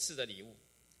神所赐的礼物，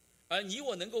而你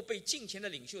我能够被敬虔的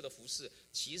领袖的服侍，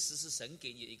其实是神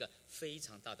给你一个非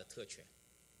常大的特权。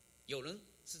有人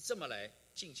是这么来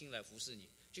尽心来服侍你，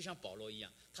就像保罗一样，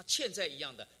他欠债一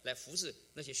样的来服侍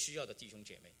那些需要的弟兄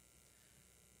姐妹。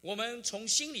我们从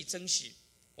心里珍惜，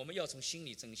我们要从心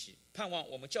里珍惜，盼望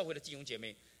我们教会的弟兄姐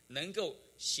妹能够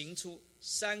行出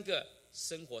3个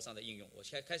生活上的应用。我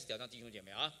现在开始挑战弟兄姐妹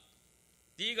啊。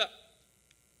第一个，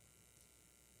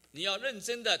你要认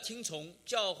真的听从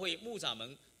教会牧长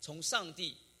们从上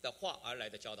帝的话而来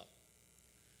的教导。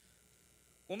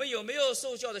我们有没有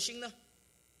受教的心呢？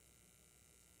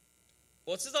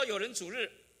我知道有人主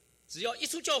日只要一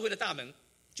出教会的大门，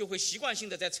就会习惯性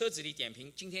的在车子里点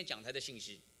评今天讲台的信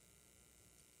息。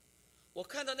我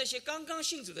看到那些刚刚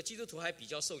信主的基督徒还比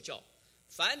较受教，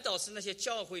反倒是那些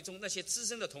教会中那些资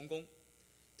深的同工，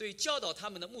对教导他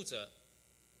们的牧者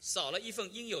少了一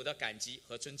份应有的感激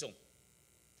和尊重。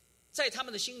在他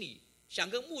们的心里，想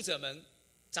跟牧者们、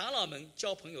长老们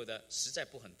交朋友的实在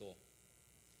不很多。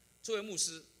作为牧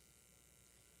师，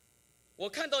我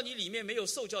看到你里面没有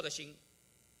受教的心，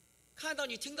看到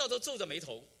你听到都皱着眉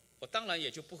头，我当然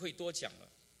也就不会多讲了。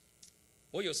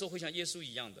我有时候会像耶稣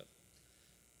一样的，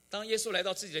当耶稣来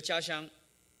到自己的家乡，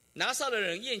拿撒勒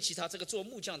人厌弃他这个做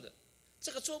木匠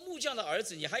的儿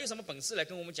子，你还有什么本事来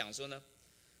跟我们讲说呢？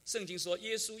圣经说，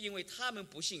耶稣因为他们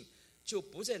不信，就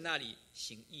不在那里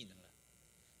行异能了。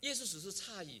耶稣只是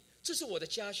诧异，这是我的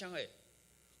家乡，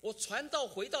我传道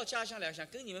回到家乡来，想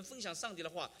跟你们分享上帝的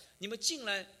话，你们竟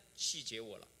然弃绝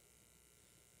我了。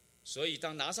所以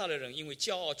当拿撒勒人因为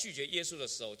骄傲拒绝耶稣的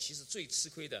时候，其实最吃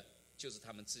亏的就是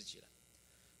他们自己了。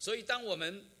所以当我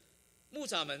们牧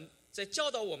长们在教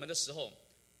导我们的时候，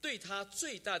对他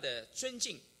最大的尊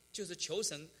敬就是求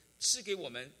神赐给我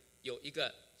们有一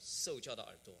个受教的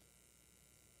耳朵。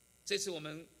这次我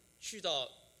们去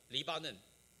到黎巴嫩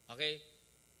 ，OK，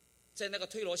 在那个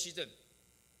推罗西镇，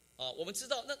我们知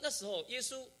道那时候耶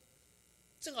稣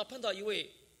正好碰到一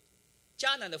位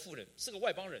迦南的妇人，是个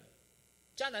外邦人，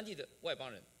迦南地的外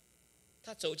邦人，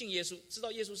他走进耶稣，知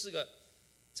道耶稣是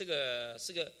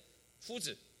个夫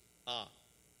子啊，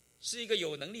是一个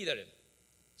有能力的人，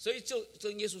所以就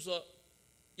跟耶稣说：“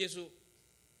耶稣，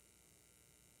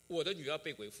我的女儿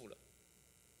被鬼附了，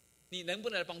你能不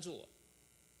能来帮助我？”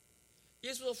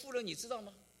耶稣说：“妇人，你知道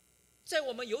吗？在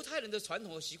我们犹太人的传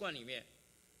统和习惯里面，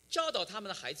教导他们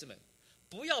的孩子们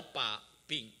不要把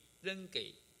饼扔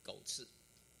给狗吃。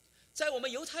在我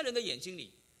们犹太人的眼睛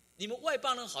里，你们外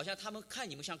邦人好像他们看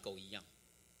你们像狗一样。”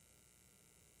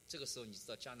这个时候，你知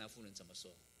道迦南妇人怎么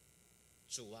说？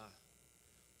主啊，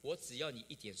我只要你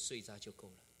一点碎渣就够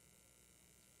了，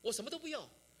我什么都不要，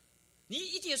你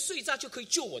一点碎渣就可以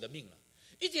救我的命了，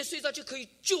一点碎渣就可以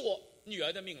救我女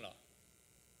儿的命了。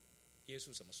耶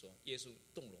稣怎么说？耶稣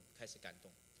动容，开始感动。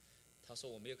他说：“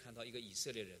我没有看到一个以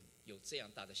色列人有这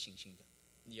样大的信心的，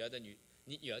你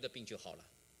女儿的病就好了，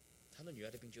他的女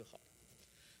儿的病就好了。”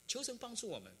求神帮助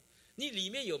我们，你里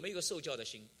面有没有一个受教的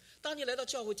心？当你来到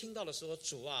教会听到的时候，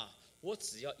主啊，我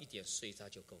只要一点碎渣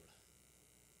就够了。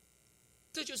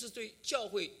这就是对教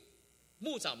会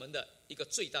牧长们的一个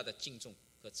最大的敬重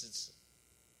和支持。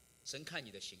神看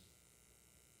你的心，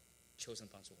求神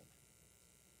帮助我们。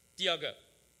第二个，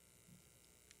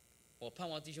我盼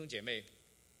望弟兄姐妹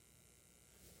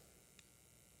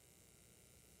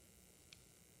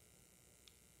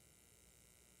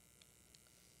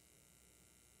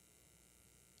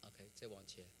，OK， 再往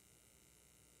前。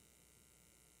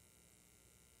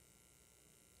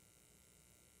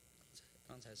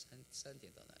刚才3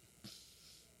点到哪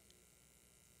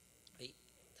里？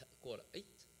过了，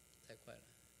太快了。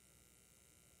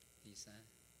第三，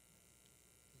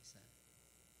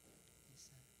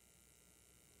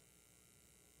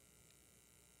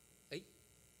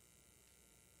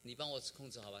你帮我控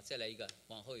制好吧？再来一个，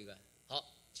往后一个，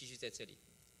好，继续在这里。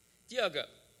第二个，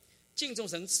敬重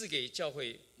神赐给教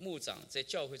会牧长在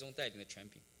教会中带领的权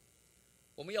柄。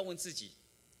我们要问自己，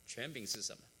权柄是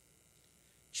什么？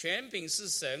权柄是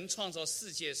神创造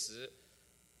世界时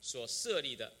所设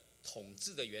立的统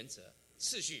治的原则、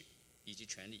次序以及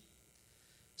权利。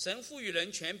神赋予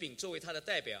人权柄，作为他的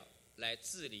代表来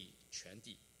治理全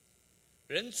地。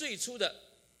人最初的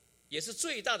也是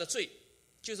最大的罪，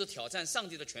就是挑战上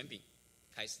帝的权柄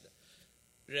开始的。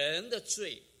人的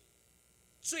罪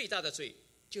最大的罪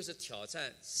就是挑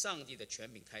战上帝的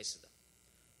权柄开始的。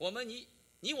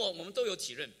你我们都有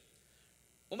体认，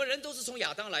我们人都是从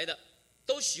亚当来的，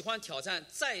都喜欢挑战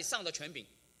在上的权柄，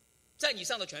在你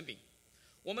上的权柄。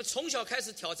我们从小开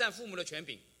始挑战父母的权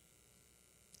柄，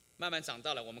慢慢长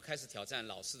大了，我们开始挑战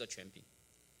老师的权柄，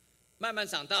慢慢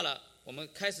长大了，我们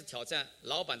开始挑战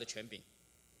老板的权柄。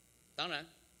当然，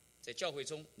在教会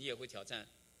中，你也会挑战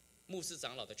牧师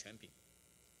长老的权柄。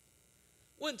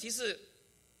问题是，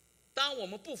当我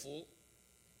们不服、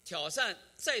挑战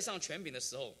在上权柄的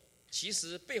时候，其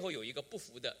实背后有一个不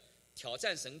服的挑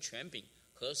战神权柄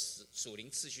和属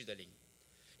灵次序的灵。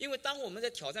因为当我们在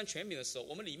挑战权柄的时候，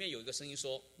我们里面有一个声音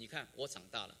说：你看，我长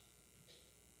大了，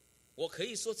我可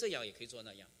以说这样，也可以做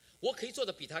那样，我可以做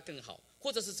得比他更好，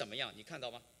或者是怎么样，你看到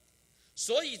吗？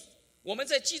所以我们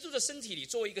在基督的身体里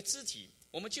作为一个肢体，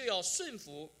我们就要顺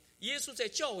服耶稣在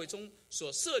教会中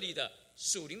所设立的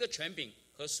属灵的权柄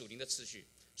和属灵的次序，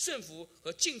顺服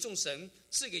和敬重神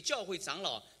赐给教会长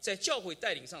老在教会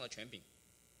带领上的权柄。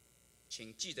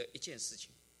请记得一件事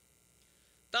情，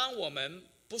当我们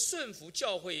不顺服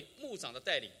教会牧长的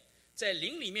带领，在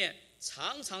灵里面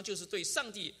常常就是对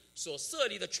上帝所设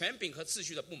立的权柄和次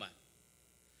序的不满。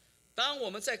当我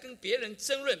们在跟别人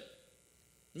争论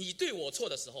你对我错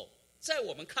的时候，在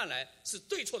我们看来是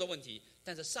对错的问题，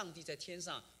但是上帝在天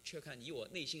上却看你我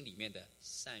内心里面的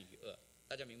善与恶。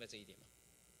大家明白这一点吗？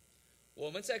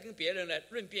我们在跟别人来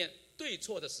论辩对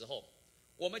错的时候，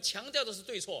我们强调的是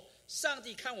对错，上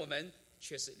帝看我们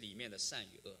却是里面的善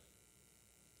与恶。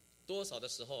多少的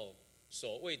时候，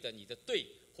所谓的你的对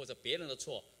或者别人的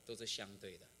错都是相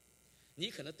对的，你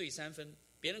可能对3分，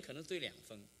别人可能对2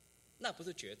分，那不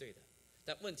是绝对的。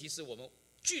但问题是我们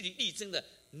据理力争的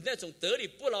那种得理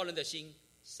不饶人的心，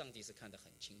上帝是看得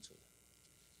很清楚的。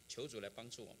求主来帮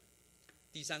助我们。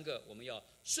第3个，我们要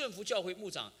顺服教会牧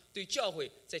长对教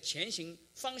会在前行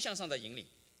方向上的引领。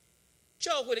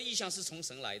教会的意向是从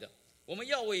神来的，我们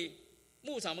要为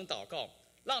牧长们祷告，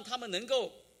让他们能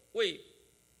够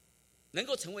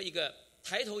成为一个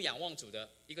抬头仰望主的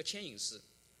一个牵引师。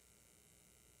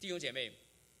弟兄姐妹，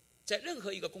在任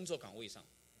何一个工作岗位上，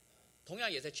同样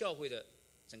也在教会的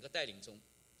整个带领中，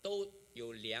都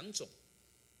有2种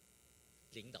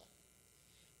领导。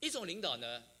一种领导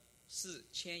呢是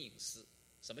牵引师。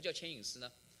什么叫牵引师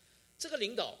呢？这个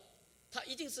领导他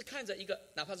一定是看着一个，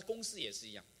哪怕是公司也是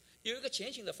一样，有一个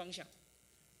前行的方向，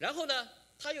然后呢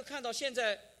他又看到现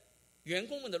在员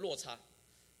工们的落差，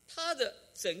他的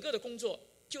整个的工作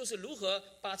就是如何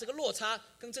把这个落差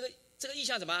跟这个意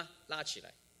向怎么拉起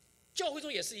来。教会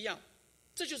中也是一样，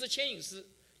这就是牵引师。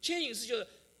牵引师就是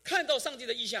看到上帝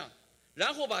的意向，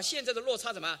然后把现在的落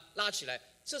差怎么拉起来，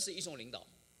这是一种领导。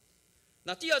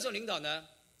那第2种领导呢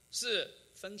是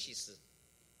分析师，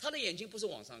他的眼睛不是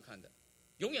往上看的，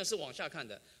永远是往下看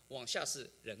的，往下是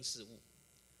人事物，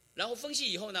然后分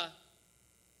析以后呢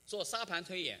做沙盘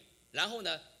推演，然后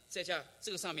呢再在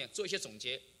这个上面做一些总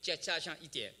结，加上一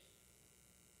点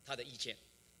他的意见。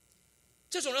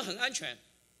这种人很安全，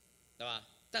对吧？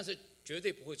但是绝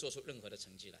对不会做出任何的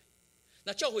成绩来。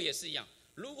那教会也是一样，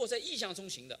如果在意象中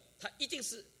行的，他一定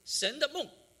是神的梦，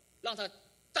让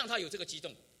他有这个激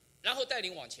动，然后带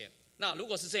领往前。那如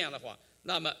果是这样的话，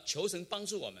那么求神帮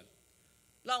助我们，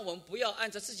让我们不要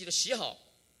按照自己的喜好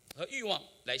和欲望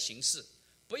来行事，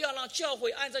不要让教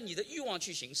会按照你的欲望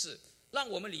去行事，让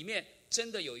我们里面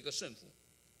真的有一个顺服。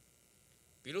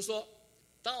比如说，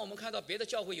当我们看到别的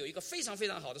教会有一个非常非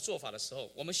常好的做法的时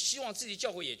候，我们希望自己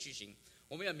教会也举行。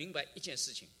我们要明白一件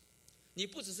事情，你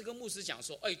不只是跟牧师讲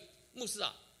说，牧师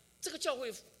啊，这个教会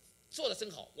做得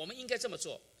真好，我们应该这么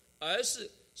做，而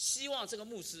是希望这个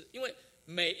牧师，因为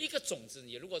每一个种子，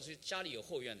你如果是家里有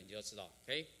后院的，你就要知道，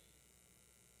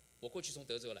我过去从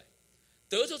德州来，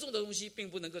德州种的东西并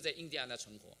不能够在印第安纳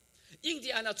存活，印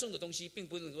第安纳种的东西并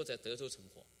不能够在德州存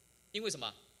活。因为什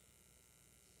么？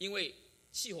因为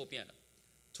气候变了，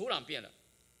土壤变了，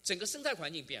整个生态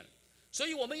环境变了，所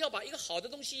以我们要把一个好的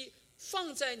东西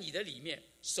放在你的里面，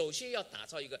首先要打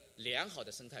造一个良好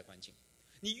的生态环境。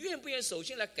你愿不愿意首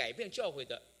先来改变教会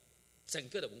的整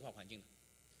个的文化环境呢？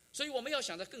所以我们要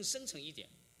想得更深层一点。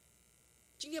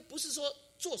今天不是说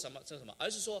做什么什么，而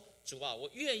是说主啊，我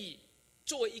愿意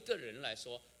作为一个人来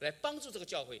说，来帮助这个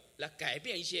教会，来改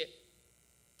变一些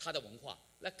它的文化，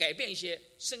来改变一些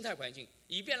生态环境，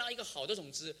以便让一个好的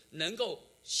种子能够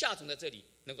下种在这里，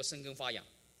能够生根发芽。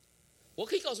我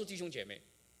可以告诉弟兄姐妹，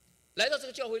来到这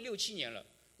个教会6、7年了，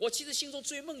我其实心中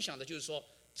最梦想的就是说，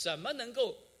怎么能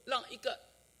够让一个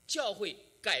教会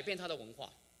改变它的文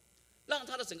化，让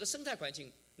它的整个生态环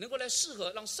境能够来适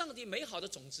合，让上帝美好的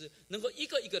种子能够一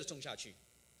个一个的种下去。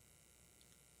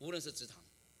无论是职堂，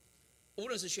无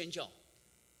论是宣教，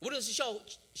无论是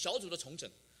小组的重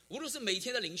整，无论是每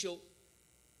天的灵修，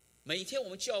每天我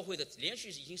们教会的连续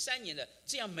已经3年的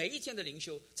这样每一天的灵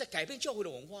修，在改变教会的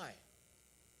文化。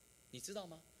你知道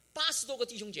吗？80多个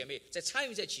弟兄姐妹在参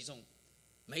与在其中，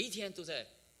每一天都在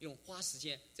花时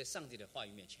间在上帝的话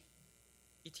语面前。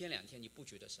1天2天你不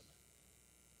觉得什么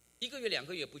，1个月2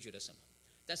个月不觉得什么，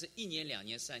但是1年2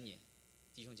年3年，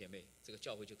弟兄姐妹，这个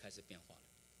教会就开始变化了。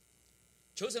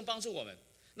求神帮助我们。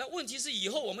那问题是，以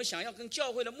后我们想要跟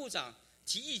教会的牧长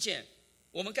提意见，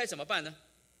我们该怎么办呢？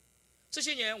这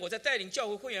些年我在带领教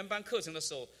会会员班课程的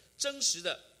时候，真实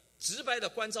的、直白的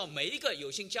关照每一个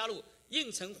有幸加入应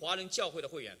城华人教会的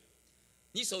会员。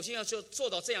你首先要做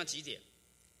到这样几点。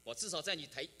我至少在你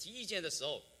提意见的时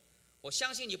候，我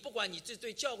相信你，不管你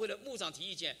对教会的牧长提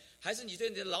意见，还是你对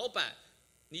你的老板、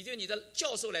你对你的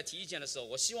教授来提意见的时候，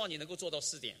我希望你能够做到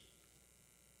4点。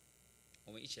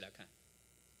我们一起来看。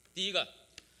第一个，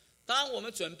当我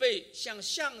们准备向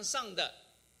上的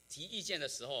提意见的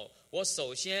时候，我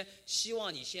首先希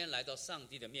望你先来到上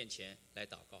帝的面前来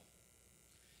祷告。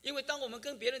因为当我们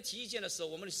跟别人提意见的时候，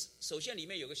我们首先里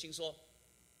面有个心说，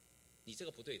你这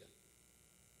个不对的。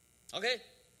OK，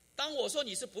 当我说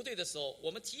你是不对的时候，我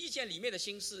们提意见里面的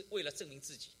心是为了证明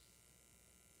自己。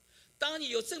当你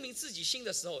有证明自己心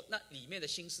的时候，那里面的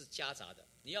心是夹杂的。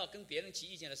你要跟别人提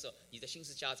意见的时候，你的心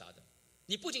是夹杂的。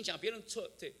你不仅讲别人错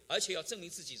对，而且要证明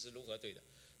自己是如何对的。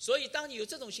所以当你有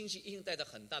这种心情，一定带着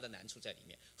很大的难处在里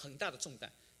面，很大的重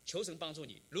担。求神帮助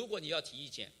你，如果你要提意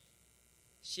见，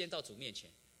先到主面前，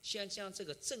先将这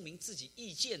个证明自己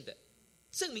意见的、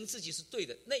证明自己是对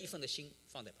的那一份的心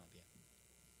放在旁边，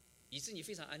以致你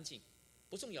非常安静，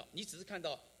不重要，你只是看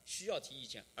到需要提意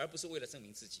见，而不是为了证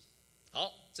明自己。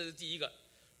好，这是第一个。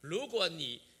如果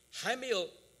你还没有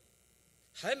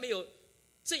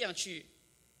这样去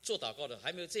做祷告的，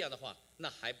还没有这样的话，那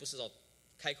还不是到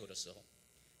开口的时候。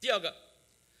第二个，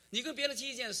你跟别人提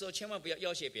意见的时候，千万不要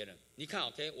要挟别人。你看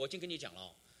 ，OK， 我已经跟你讲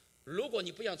了如果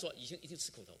你不要做，一定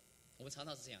吃苦头。我们常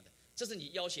常是这样的，这是你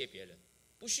要挟别人，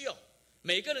不需要。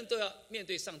每个人都要面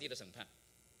对上帝的审判。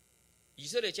以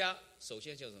色列家首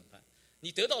先就是审判，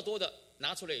你得到多的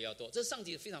拿出来也要多，这是上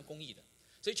帝非常公义的。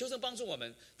所以求神帮助我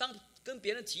们，当跟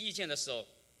别人提意见的时候，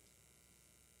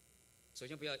首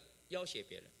先不要要挟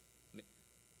别人。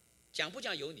讲不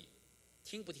讲由你，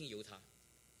听不听由他。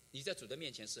你在主的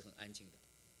面前是很安静的，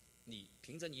你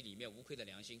凭着你里面无愧的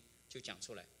良心就讲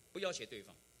出来，不要挟对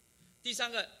方。第三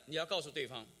个，你要告诉对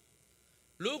方，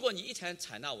如果你一旦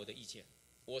采纳我的意见，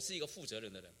我是一个负责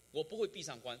任的人，我不会闭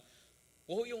上关，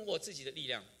我会用我自己的力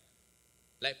量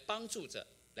来帮助着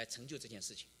来成就这件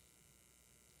事情。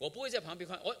我不会在旁边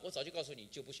看，我早就告诉你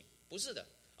就不行，不是的，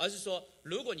而是说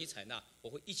如果你采纳，我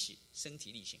会一起身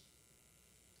体力行。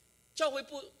教会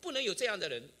不能有这样的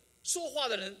人，说话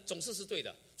的人总是对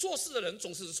的，做事的人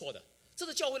总是错的，这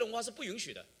个教会的文化是不允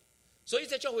许的。所以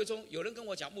在教会中，有人跟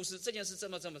我讲，牧师这件事这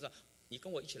么，你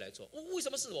跟我一起来做。为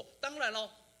什么是我？当然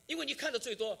了，因为你看的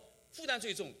最多，负担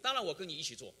最重，当然我跟你一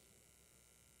起做。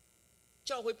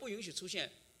教会不允许出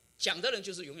现讲的人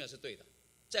就是永远是对的，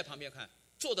在旁边看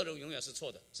做的人永远是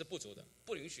错的，是不足的，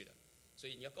不允许的。所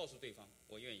以你要告诉对方，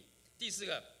我愿意。第四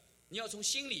个，你要从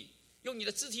心里用你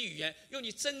的肢体语言，用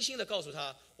你真心的告诉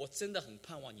他，我真的很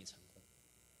盼望你成功。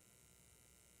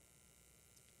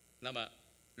那么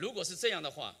如果是这样的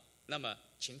话，那么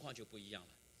情况就不一样了。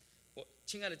我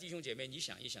亲爱的弟兄姐妹，你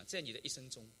想一想，在你的一生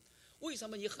中，为什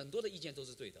么你很多的意见都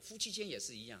是对的？夫妻间也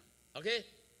是一样 ，OK？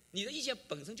 你的意见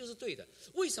本身就是对的，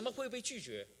为什么会被拒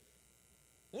绝？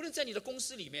无论在你的公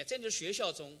司里面，在你的学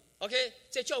校中 ，OK，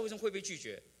 在教会中会被拒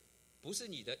绝，不是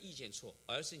你的意见错，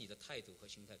而是你的态度和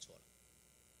心态错了。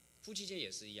夫妻间也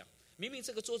是一样，明明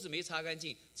这个桌子没擦干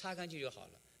净，擦干净就好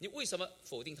了，你为什么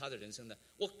否定他的人生呢？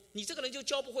你这个人就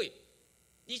教不会，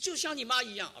你就像你妈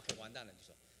一样 ，OK， 完蛋了。你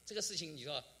说这个事情，你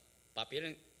说把别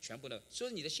人全部的，所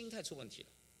以你的心态出问题了。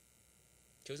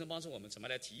求神帮助我们怎么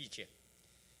来提意见。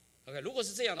OK， 如果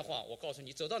是这样的话，我告诉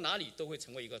你，走到哪里都会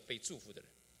成为一个被祝福的人。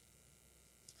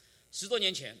10多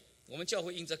年前，我们教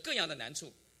会因着各样的难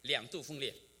处2度分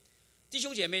裂，弟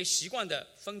兄姐妹习惯地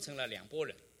分成了2拨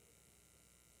人，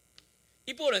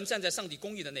一拨人站在上帝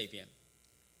公义的那边，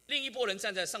另一拨人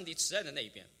站在上帝慈爱的那一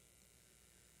边。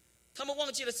他们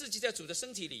忘记了自己在主的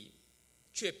身体里，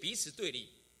却彼此对立，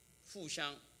互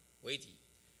相为敌，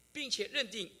并且认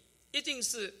定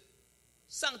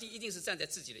上帝一定是站在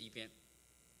自己的一边。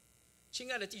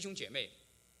亲爱的弟兄姐妹，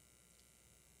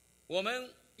我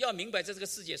们要明白，在这个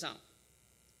世界上，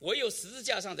唯有十字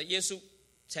架上的耶稣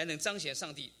才能彰显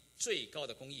上帝最高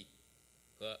的公义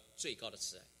和最高的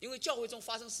慈爱。因为教会中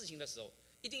发生事情的时候，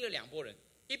一定有两拨人，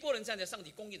一拨人站在上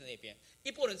帝公义的那边，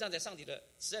一拨人站在上帝的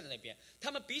慈爱的那边，他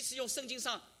们彼此用圣经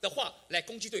上的话来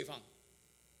攻击对方，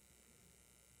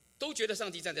都觉得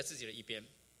上帝站在自己的一边，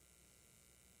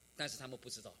但是他们不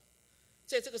知道，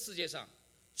在这个世界上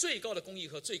最高的公义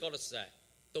和最高的慈爱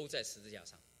都在十字架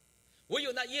上，唯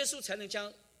有那耶稣才能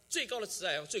将最高的慈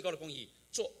爱和最高的公义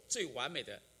做最完美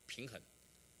的平衡。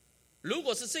如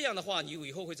果是这样的话，你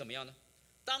以后会怎么样呢？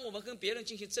当我们跟别人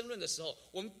进行争论的时候，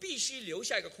我们必须留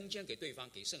下一个空间给对方，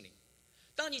给圣灵。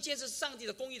当你坚持上帝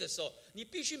的公义的时候，你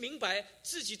必须明白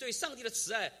自己对上帝的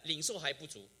慈爱领受还不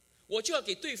足，我就要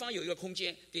给对方有一个空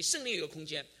间，给圣灵有一个空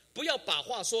间，不要把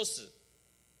话说死，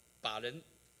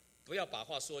不要把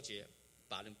话说绝，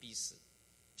把人逼死。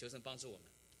求神帮助我们。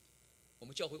我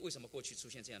们教会为什么过去出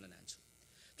现这样的难处？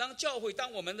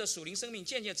当我们的属灵生命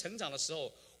渐渐成长的时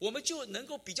候，我们就能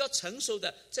够比较成熟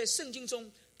的在圣经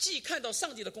中既看到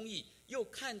上帝的公义，又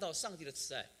看到上帝的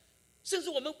慈爱。甚至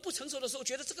我们不成熟的时候，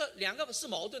觉得这个两个是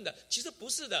矛盾的，其实不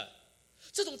是的。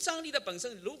这种张力的本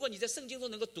身，如果你在圣经中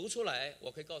能够读出来，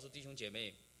我可以告诉弟兄姐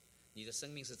妹，你的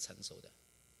生命是成熟的。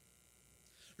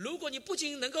如果你不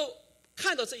仅能够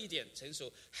看到这一点成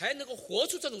熟，还能够活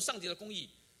出这种上帝的公义，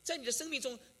在你的生命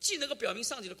中既能够表明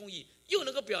上帝的公义，又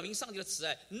能够表明上帝的慈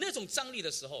爱，那种张力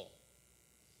的时候，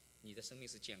你的生命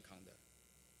是健康的。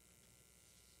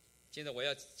现在我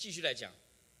要继续来讲，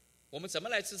我们怎么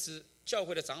来支持教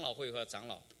会的长老会和长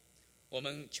老。我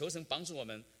们求神帮助我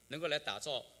们能够来打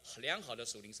造良好的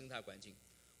属灵生态环境。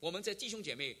我们在弟兄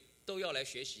姐妹都要来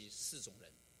学习4种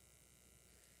人。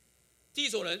第一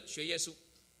种人学耶稣，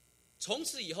从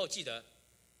此以后记得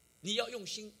你要用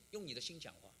你的心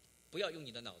讲话，不要用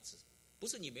你的脑子。不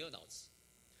是你没有脑子，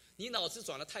你脑子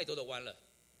转了太多的弯了，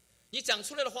你讲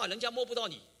出来的话人家摸不到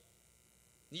你。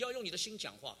你要用你的心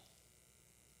讲话，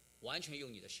完全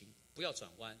用你的心，不要转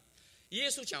弯。耶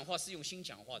稣讲话是用心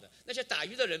讲话的，那些打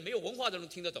鱼的人没有文化的人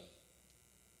听得懂，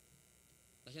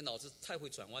那些脑子太会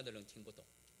转弯的人听不懂。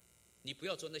你不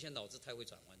要做那些脑子太会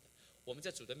转弯的。我们在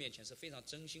主的面前是非常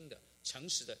真心的、诚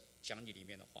实的讲你里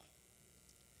面的话。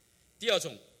第二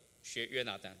种，学约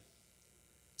拿单。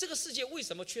这个世界为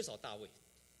什么缺少大卫？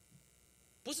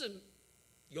不是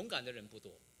勇敢的人不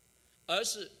多，而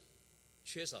是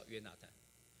缺少约拿单。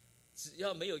只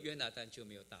要没有约拿单，就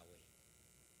没有大卫。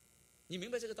你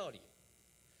明白这个道理？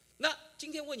那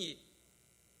今天问你，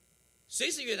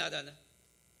谁是约拿单呢？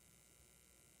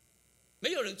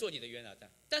没有人做你的约拿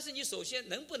单，但是你首先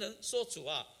能不能说主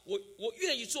啊，我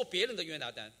愿意做别人的约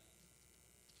拿单？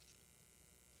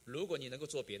如果你能够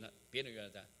做别人的约拿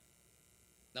单，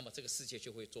那么这个世界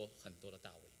就会做很多的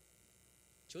大卫。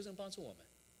求神帮助我们，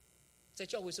在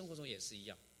教会生活中也是一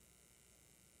样。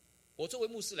我作为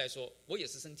牧师来说，我也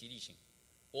是身体力行，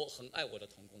我很爱我的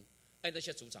同工，爱那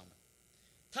些组长们。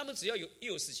他们只要一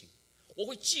有事情，我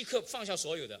会即刻放下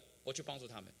所有的，我去帮助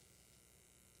他们。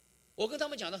我跟他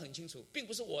们讲得很清楚，并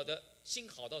不是我的心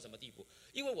好到什么地步，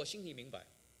因为我心里明白，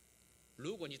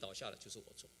如果你倒下了，就是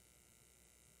我做。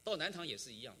到南堂也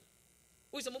是一样的。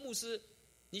为什么牧师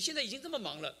你现在已经这么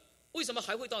忙了，为什么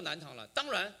还会到南堂了？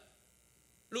当然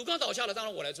鲁刚倒下了，当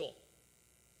然我来做，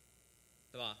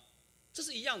对吧？这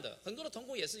是一样的，很多的同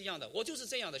工也是一样的，我就是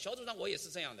这样的，小组长我也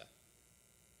是这样的，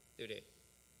对不对？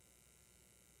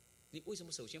你为什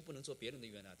么首先不能做别人的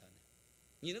约拿单呢？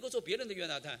你能够做别人的约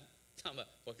拿单，那么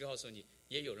我告诉你，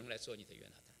也有人来做你的约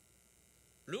拿单。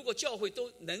如果教会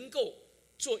都能够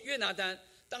做约拿单，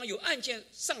当有案件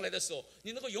上来的时候，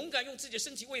你能够勇敢用自己的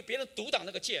身体为别人阻挡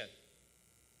那个剑，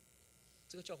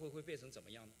这个教会会变成怎么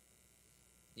样呢？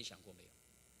你想过没有？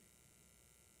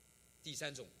第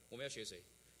三种，我们要学谁？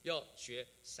要学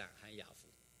闪罕雅夫。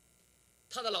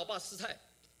他的老爸斯泰，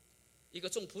一个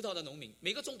种葡萄的农民，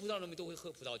每个种葡萄的农民都会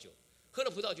喝葡萄酒，喝了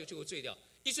葡萄酒就会醉掉，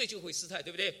一醉就会失态，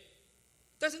对不对？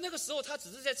但是那个时候他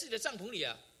只是在自己的帐篷里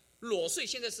啊，裸睡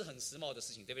现在是很时髦的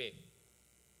事情，对不对？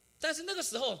但是那个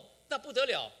时候那不得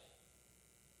了，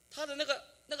他的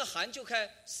那个函就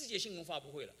开世界新闻发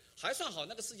布会了，还算好，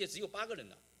那个世界只有8个人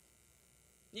呢。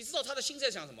你知道他的心在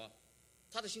想什么？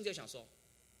他的心在想说：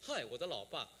嗨，我的老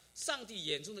爸，上帝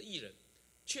眼中的义人，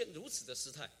却如此的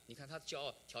失态。你看他骄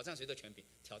傲，挑战谁的权柄？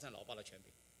挑战老爸的权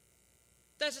柄。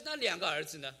但是那2个儿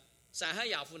子呢，闪罕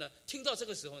雅夫呢，听到这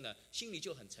个时候呢，心里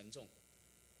就很沉重。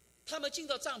他们进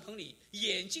到帐篷里，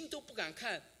眼睛都不敢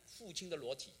看父亲的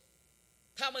裸体，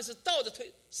他们是倒着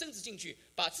身子进去，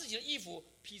把自己的衣服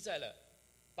披在了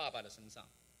爸爸的身上，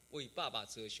为爸爸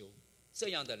遮羞，这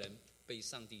样的人被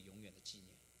上帝永远的纪念。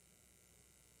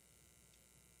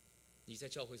你在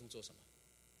教会中做什么？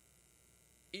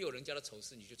一有人家的丑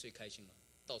事，你就最开心了，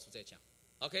到处在讲。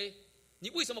OK， 你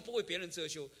为什么不为别人遮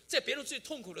羞？在别人最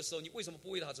痛苦的时候，你为什么不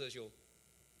为他遮羞？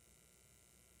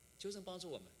求神帮助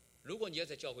我们。如果你要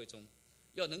在教会中，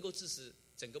要能够支持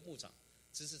整个牧长，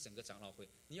支持整个长老会，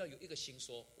你要有一个心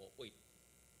说，我为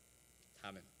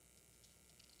他们。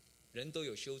人都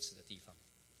有羞耻的地方，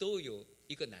都有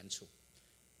一个难处。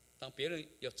当别人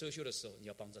要遮羞的时候，你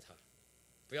要帮着他，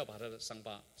不要把他的伤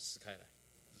疤撕开来。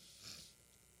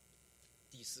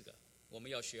第四个，我们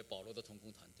要学保罗的同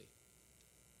工团队。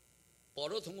保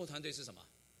罗的同工团队是什么？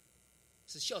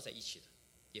是笑在一起的，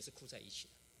也是哭在一起的。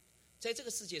在这个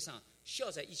世界上，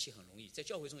笑在一起很容易，在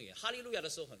教会中也哈利路亚的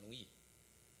时候很容易，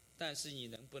但是你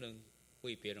能不能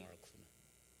为别人而哭呢？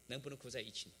能不能哭在一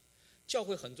起呢？教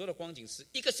会很多的光景是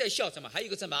一个在笑，怎么还有一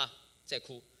个在嘛在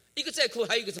哭，一个在哭，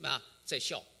还有一个怎么在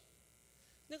笑。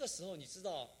那个时候你知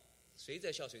道谁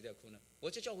在笑谁在哭呢？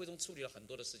我在教会中处理了很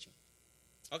多的事情。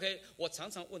OK， 我常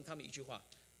常问他们一句话，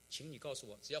请你告诉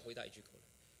我，只要回答一句口来。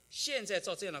现在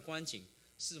照这样的光景，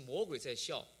是魔鬼在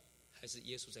笑，还是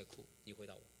耶稣在哭？你回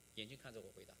答我，眼睛看着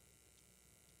我回答。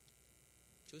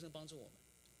求神帮助我们。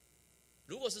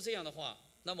如果是这样的话，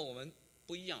那么我们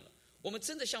不一样了。我们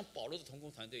真的像保罗的同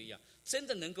工团队一样，真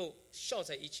的能够笑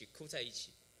在一起，哭在一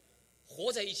起，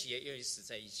活在一起，也愿意死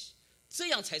在一起，这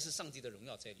样才是上帝的荣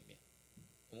耀在里面。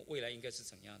我们未来应该是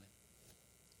怎样的？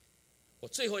我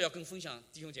最后要跟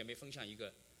弟兄姐妹分享一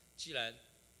个，既然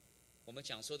我们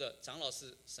讲说的长老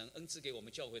是神恩赐给我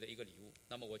们教会的一个礼物，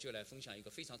那么我就来分享一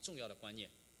个非常重要的观念，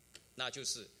那就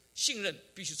是信任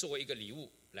必须作为一个礼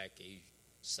物来给予。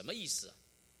什么意思啊？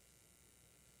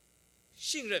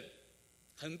信任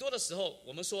很多的时候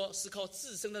我们说是靠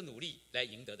自身的努力来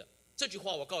赢得的，这句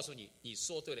话我告诉你，你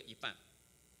说对了一半。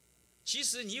其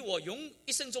实你我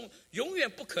一生中永远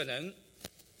不可能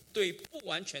对不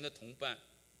完全的同伴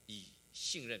以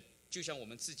信任，就像我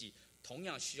们自己同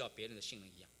样需要别人的信任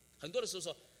一样。很多的时候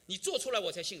说你做出来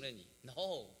我才信任你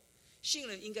 ，no， 信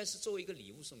任应该是作为一个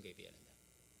礼物送给别人的。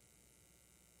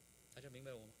大家明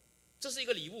白我吗？这是一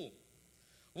个礼物，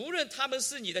无论他们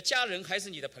是你的家人还是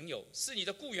你的朋友，是你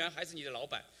的雇员还是你的老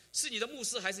板，是你的牧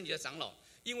师还是你的长老，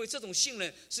因为这种信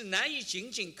任是难以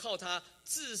仅仅靠他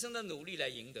自身的努力来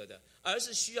赢得的，而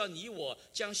是需要你我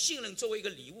将信任作为一个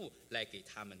礼物来给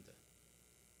他们的。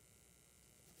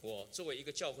我作为一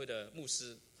个教会的牧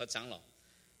师和长老，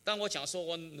当我讲说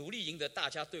我努力赢得大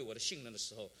家对我的信任的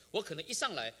时候，我可能一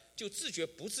上来就自觉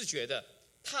不自觉地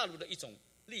踏入了一种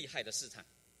厉害的试探，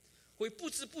会不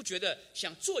知不觉地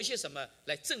想做一些什么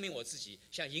来证明我自己，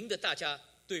想赢得大家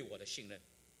对我的信任。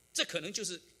这可能就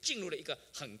是进入了一个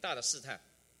很大的试探。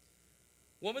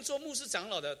我们做牧师长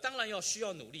老的当然需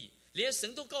要努力，连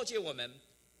神都告诫我们，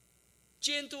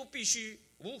监督必须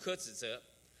无可指责。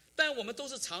但我们都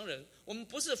是常人，我们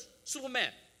不是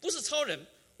Superman， 不是超人，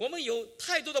我们有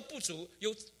太多的不足，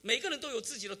每个人都有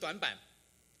自己的短板。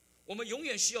我们永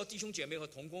远需要弟兄姐妹和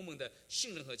同工们的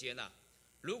信任和接纳。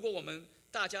如果我们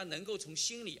大家能够从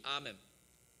心里阿们，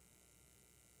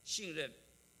信任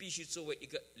必须作为一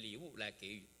个礼物来给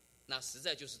予，那实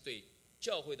在就是对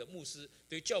教会的牧师，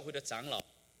对教会的长老，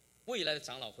未来的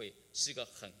长老会是一个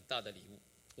很大的礼物。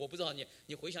我不知道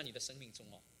你回想你的生命中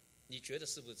你觉得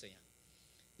是不是这样？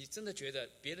你真的觉得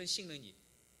别人信任你，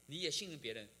你也信任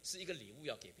别人，是一个礼物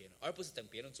要给别人，而不是等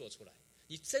别人做出来。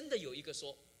你真的有一个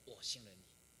说我信任你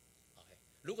 ，OK？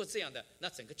 如果这样的，那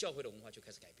整个教会的文化就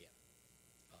开始改变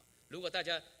了。如果大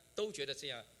家都觉得这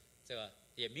样，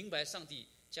也明白上帝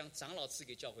将长老赐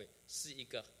给教会是一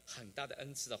个很大的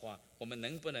恩赐的话，我们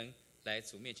能不能来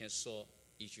主面前说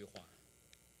一句话？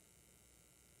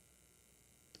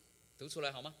读出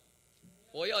来好吗？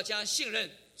我要将信任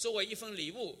作为一份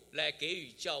礼物来给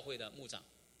予教会的牧长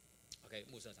 ，OK，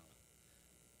 牧社长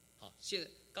老。好，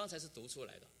刚才是读出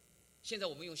来的，现在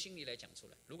我们用心里来讲出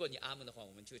来。如果你阿们的话，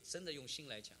我们就真的用心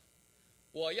来讲。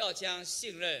我要将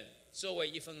信任作为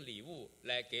一份礼物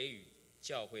来给予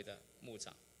教会的牧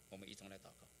长。我们一同来祷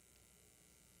告。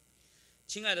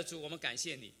亲爱的主，我们感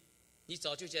谢你，你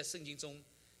早就在圣经中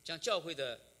将教会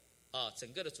的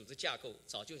整个的组织架构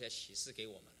早就在启示给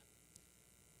我们了。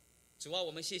主啊，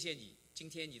我们谢谢你，今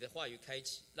天你的话语开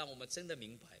启，让我们真的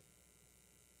明白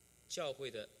教会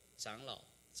的长老、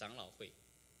长老会、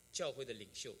教会的领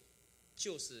袖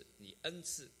就是你恩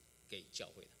赐给教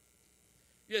会的。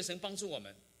愿神帮助我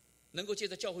们能够借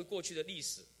着教会过去的历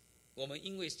史，我们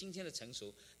因为今天的成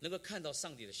熟能够看到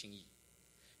上帝的心意。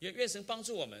愿神帮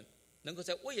助我们能够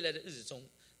在未来的日子中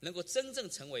能够真正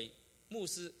成为牧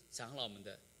师长老们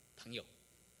的朋友，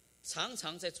常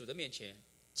常在主的面前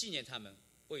纪念他们，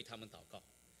为他们祷告。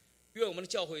愿我们的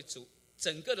教会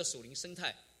整个的属灵生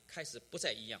态开始不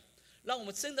再一样，让我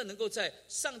们真的能够在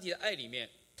上帝的爱里面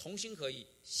同心合意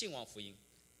信望福音。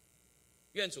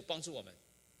愿主帮助我们，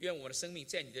愿我们的生命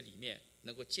在你的里面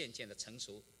能够渐渐的成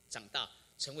熟长大，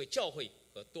成为教会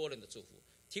和多人的祝福。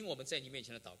听我们在你面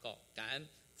前的祷告，感恩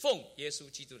奉耶稣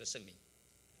基督的圣名，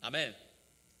阿们。